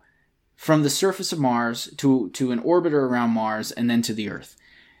video from the surface of Mars to an orbiter around Mars and then to the Earth.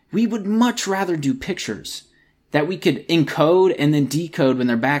 We would much rather do pictures that we could encode and then decode when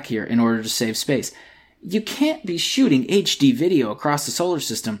they're back here in order to save space. You can't be shooting HD video across the solar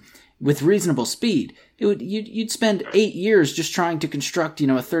system with reasonable speed. You'd spend 8 years just trying to construct, a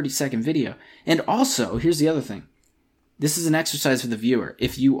 30-second video. And also, here's the other thing. This is an exercise for the viewer.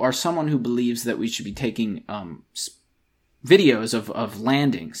 If you are someone who believes that we should be taking videos of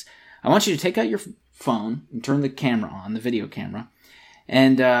landings, I want you to take out your phone and turn the camera on, the video camera,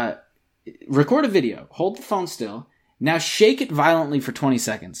 and record a video. Hold the phone still. Now shake it violently for 20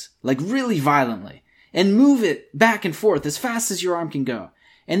 seconds. Like really violently. And move it back and forth as fast as your arm can go.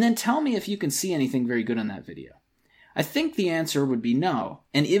 And then tell me if you can see anything very good on that video. I think the answer would be no.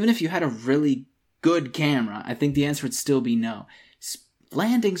 And even if you had a really good camera, I think the answer would still be no.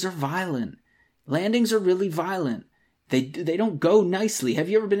 Landings are violent. Landings are really violent. They don't go nicely. Have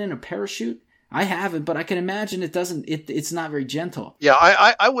you ever been in a parachute? I haven't, but I can imagine it's not very gentle. Yeah,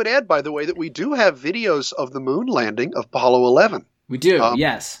 I would add, by the way, that we do have videos of the moon landing of Apollo 11. We do,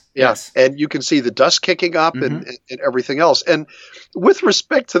 yes. Yes. And you can see the dust kicking up and everything else. And with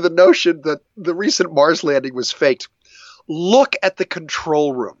respect to the notion that the recent Mars landing was faked, look at the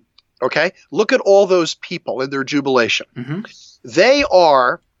control room, okay? Look at all those people in their jubilation. Mm-hmm. They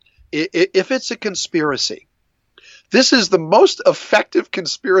are, if it's a conspiracy, this is the most effective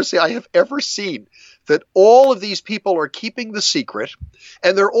conspiracy I have ever seen, that all of these people are keeping the secret,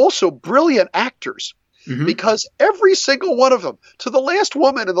 and they're also brilliant actors, because every single one of them, to the last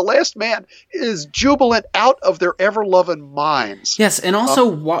woman and the last man, is jubilant out of their ever-loving minds. Yes, and also,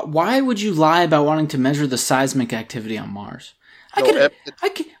 why would you lie about wanting to measure the seismic activity on Mars?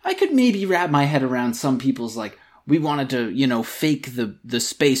 I could maybe wrap my head around some people's, like, we wanted to, fake the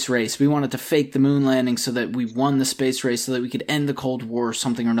space race. We wanted to fake the moon landing so that we won the space race so that we could end the Cold War or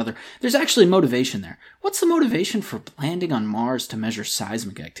something or another. There's actually motivation there. What's the motivation for landing on Mars to measure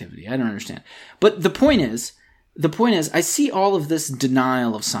seismic activity? I don't understand. But the point is, I see all of this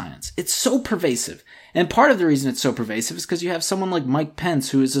denial of science. It's so pervasive. And part of the reason it's so pervasive is because you have someone like Mike Pence,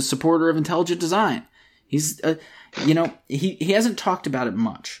 who is a supporter of intelligent design. He's, he hasn't talked about it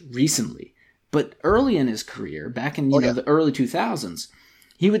much recently. But early in his career, back in the early 2000s,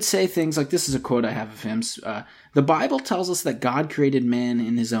 he would say things like, this is a quote I have of him, the Bible tells us that God created man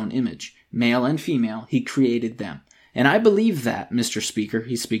in his own image. Male and female, he created them. And I believe that, Mr. Speaker,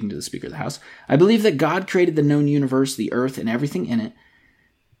 he's speaking to the Speaker of the House, I believe that God created the known universe, the earth, and everything in it,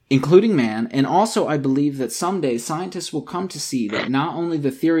 including man, and also I believe that someday scientists will come to see that not only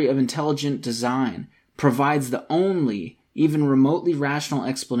the theory of intelligent design provides the only even remotely rational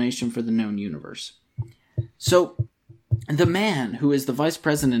explanation for the known universe. So, the man who is the vice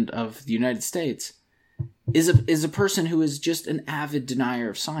president of the United States is a person who is just an avid denier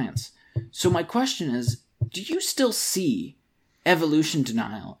of science. So my question is, do you still see evolution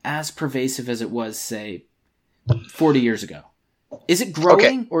denial as pervasive as it was, say, 40 years ago? Is it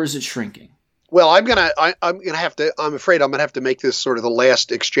growing or is it shrinking? Well, I'm afraid I'm gonna have to make this sort of the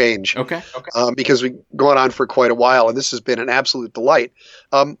last exchange. Okay. Because we've gone on for quite a while, and this has been an absolute delight.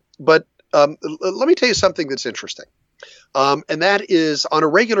 But let me tell you something that's interesting, and that is, on a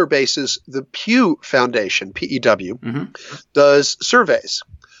regular basis, the Pew Foundation (PEW) does surveys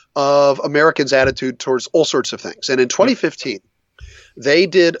of Americans' attitude towards all sorts of things. And in 2015, They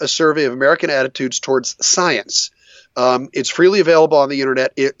did a survey of American attitudes towards science. It's freely available on the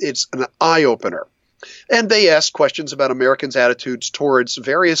internet. It's an eye-opener. And they asked questions about Americans' attitudes towards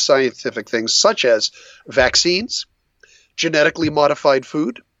various scientific things, such as vaccines, genetically modified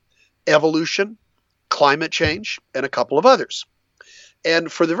food, evolution, climate change, and a couple of others.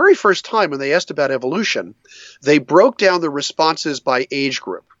 And for the very first time, when they asked about evolution, they broke down the responses by age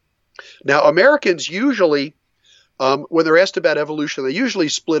group. Now, Americans usually, when they're asked about evolution, they usually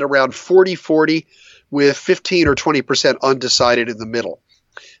split around 40-40 with 15 or 20% undecided in the middle.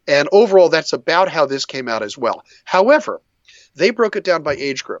 And overall, that's about how this came out as well. However, they broke it down by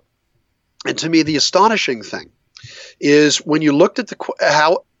age group. And to me, the astonishing thing is when you looked at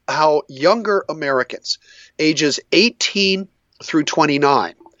how younger Americans, ages 18 through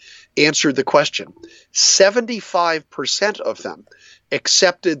 29, answered the question, 75% of them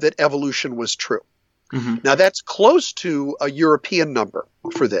accepted that evolution was true. Mm-hmm. Now, that's close to a European number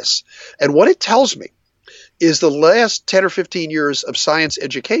for this. And what it tells me is the last 10 or 15 years of science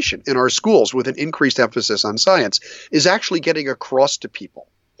education in our schools with an increased emphasis on science is actually getting across to people.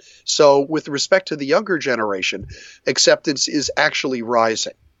 So with respect to the younger generation, acceptance is actually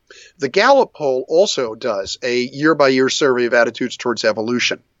rising. The Gallup poll also does a year-by-year survey of attitudes towards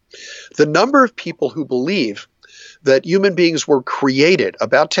evolution. The number of people who believe that human beings were created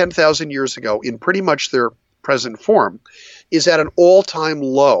about 10,000 years ago in pretty much their present form is at an all-time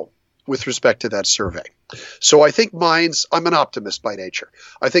low with respect to that survey. So I think I'm an optimist by nature.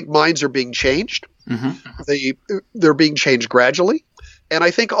 I think minds are being changed. Mm-hmm. They're being changed gradually. And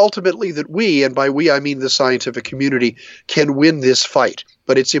I think ultimately that we, and by we I mean the scientific community, can win this fight.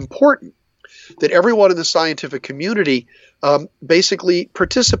 But it's important that everyone in the scientific community basically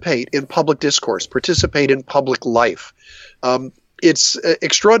participate in public discourse, participate in public life. It's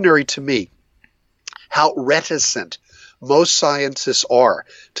extraordinary to me how reticent most scientists are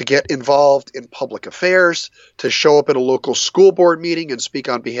to get involved in public affairs, to show up at a local school board meeting and speak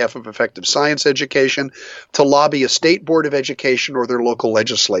on behalf of effective science education, to lobby a state board of education or their local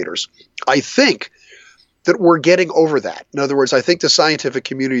legislators. I think that we're getting over that. In other words, I think the scientific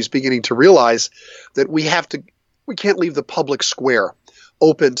community is beginning to realize that we can't leave the public square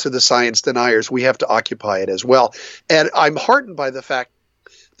open to the science deniers. We have to occupy it as well. And I'm heartened by the fact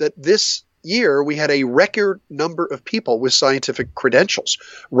that this year we had a record number of people with scientific credentials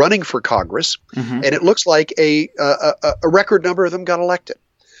running for Congress, mm-hmm. and it looks like a record number of them got elected.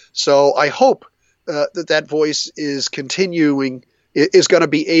 So I hope that voice is continuing, is going to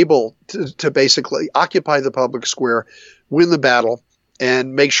be able to basically occupy the public square, win the battle,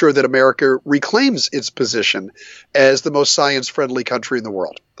 and make sure that America reclaims its position as the most science-friendly country in the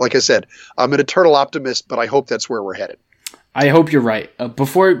world. Like I said, I'm an eternal optimist, but I hope that's where we're headed. I hope you're right.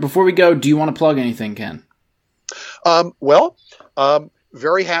 Before we go, do you want to plug anything, Ken?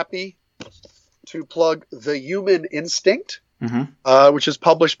 Very happy to plug The Human Instinct, mm-hmm. Which is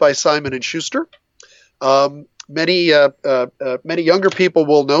published by Simon & Schuster. Many younger people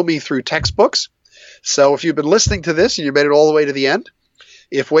will know me through textbooks. So if you've been listening to this and you made it all the way to the end,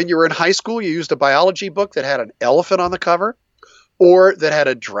 if when you were in high school you used a biology book that had an elephant on the cover, or that had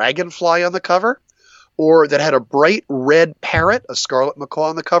a dragonfly on the cover, or that had a bright red parrot, a scarlet macaw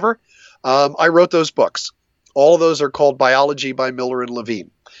on the cover, I wrote those books. All of those are called Biology by Miller and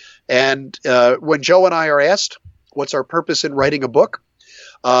Levine. And when Joe and I are asked, what's our purpose in writing a book?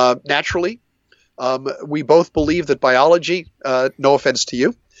 Naturally, we both believe that biology, no offense to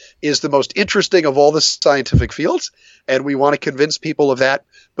you, is the most interesting of all the scientific fields, and we want to convince people of that.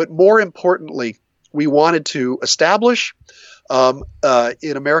 But more importantly, we wanted to establish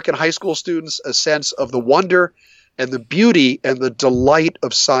in American high school students a sense of the wonder and the beauty and the delight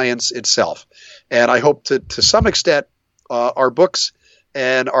of science itself. And I hope to some extent our books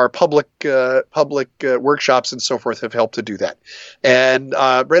and our public workshops and so forth have helped to do that. And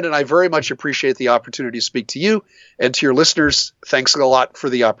Brendan, I very much appreciate the opportunity to speak to you and to your listeners. Thanks a lot for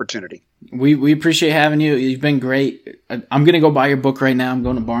the opportunity. We appreciate having you. You've been great. I'm going to go buy your book right now. I'm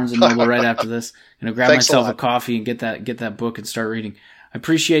going to Barnes & Noble right after this. I'm going to grab myself a coffee and get that book and start reading. I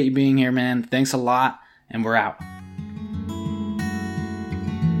appreciate you being here, man. Thanks a lot, and we're out.